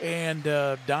 And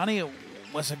Donnie, it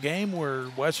was a game where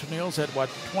Western Hills had,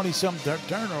 20-something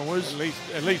turnovers.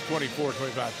 At least 24,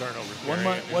 25 turnovers.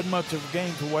 Wasn't much of a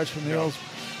game for Western Hills,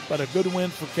 but a good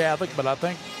win for Catholic. But I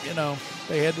think,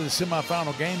 they head to the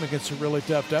semifinal game against a really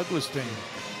tough Douglas team.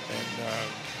 And,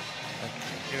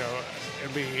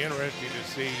 it'll be interesting to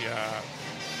see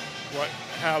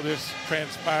how this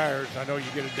transpires. I know you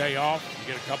get a day off,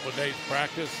 you get a couple of days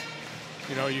practice.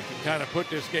 You can kind of put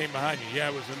this game behind you. Yeah,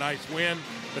 it was a nice win,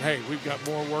 but hey, we've got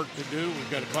more work to do. We've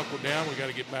got to buckle down. We've got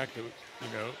to get back to,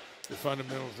 the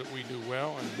fundamentals that we do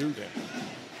well and do them.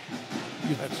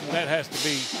 That has to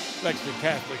be Lexington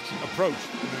Catholic's approach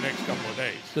in the next couple of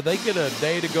days. Do they get a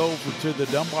day to go over to the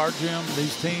Dunbar gym,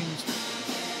 these teams?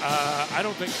 I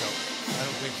don't think so.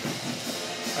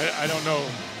 I don't know.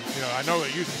 I know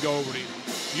it used to go over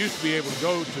used to be able to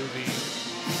go to the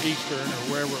Eastern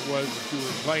or wherever it was that you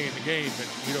were playing the game, but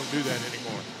you don't do that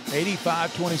anymore.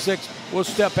 85-26. We'll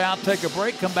step out, take a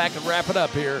break, come back and wrap it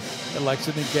up here at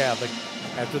Lexington Catholic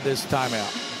after this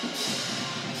timeout.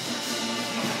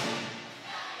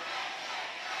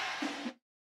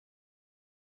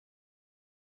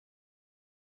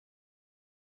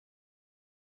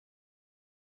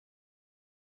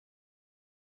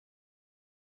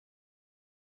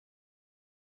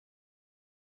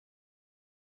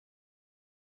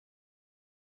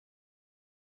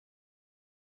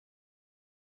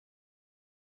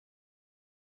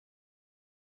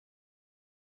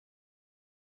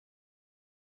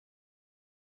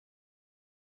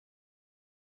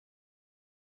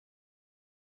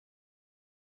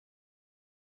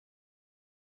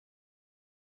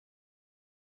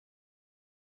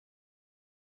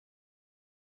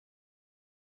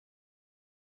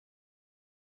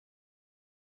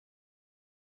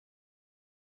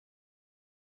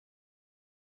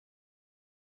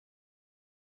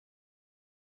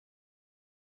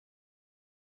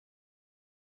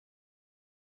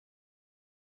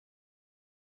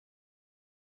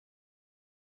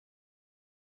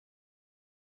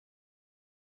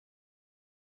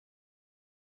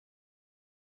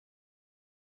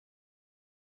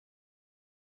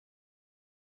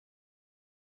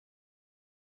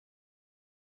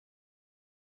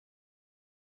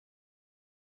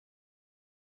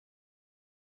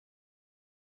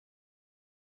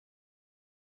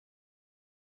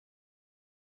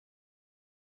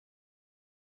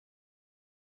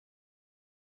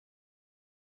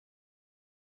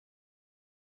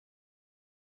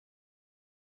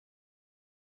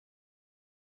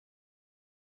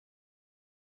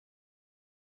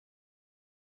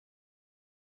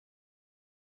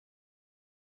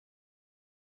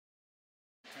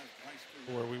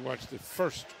 Where we watched the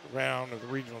first round of the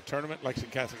regional tournament,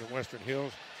 Lexington Catholic and Western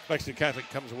Hills. Lexington Catholic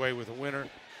comes away with a winner,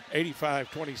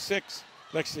 85-26.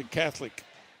 Lexington Catholic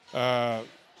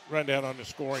rundown on the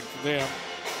scoring for them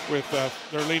with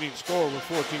their leading scorer with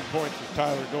 14 points was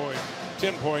Tyler Doyle,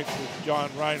 10 points with John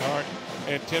Reinhardt,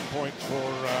 and 10 points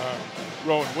for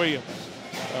Rowan Williams,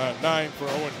 9 for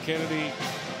Owen Kennedy,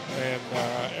 and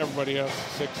everybody else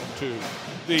 6 and 2.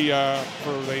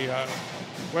 For the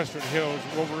Western Hills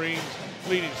Wolverines,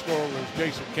 leading scorer was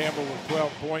Jason Campbell with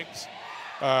 12 points.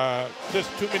 Just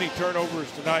too many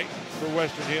turnovers tonight for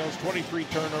Western Hills, 23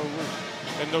 turnovers,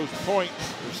 and those points,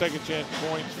 or second chance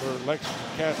points for Lexington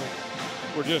Catholic,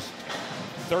 were just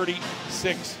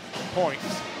 36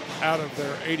 points out of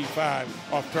their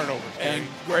 85 off turnovers. And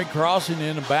Greg Crossing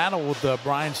in a battle with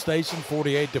Brian Station,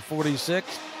 48-46,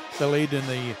 the lead in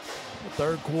the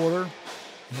third quarter,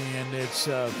 and it's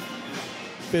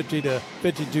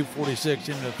 52-46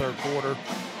 in the third quarter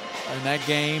in that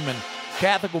game. And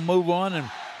Catholic will move on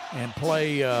and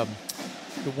play the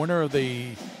winner of the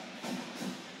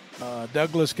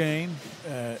Douglas game,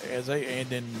 and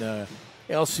then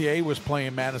LCA was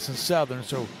playing Madison Southern,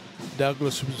 so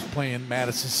Douglas was playing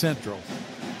Madison Central.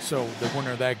 So the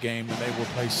winner of that game, and they will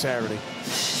play Saturday.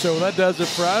 So that does it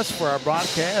for us for our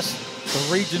broadcast.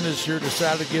 The region this year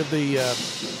decided to give the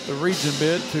region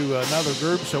bid to another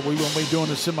group, so we will be doing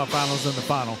the semifinals and the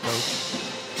final, Coach.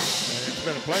 It's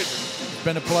been a pleasure. It's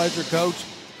been a pleasure, Coach.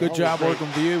 Good job working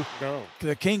with you.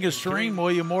 The King of Stream,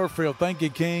 William Moorefield. Thank you,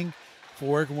 King, for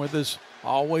working with us.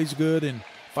 Always good. And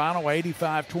Final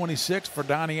 85-26 for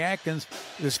Donnie Atkins.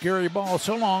 The Scary Ball.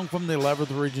 So long from the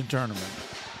 11th Region Tournament.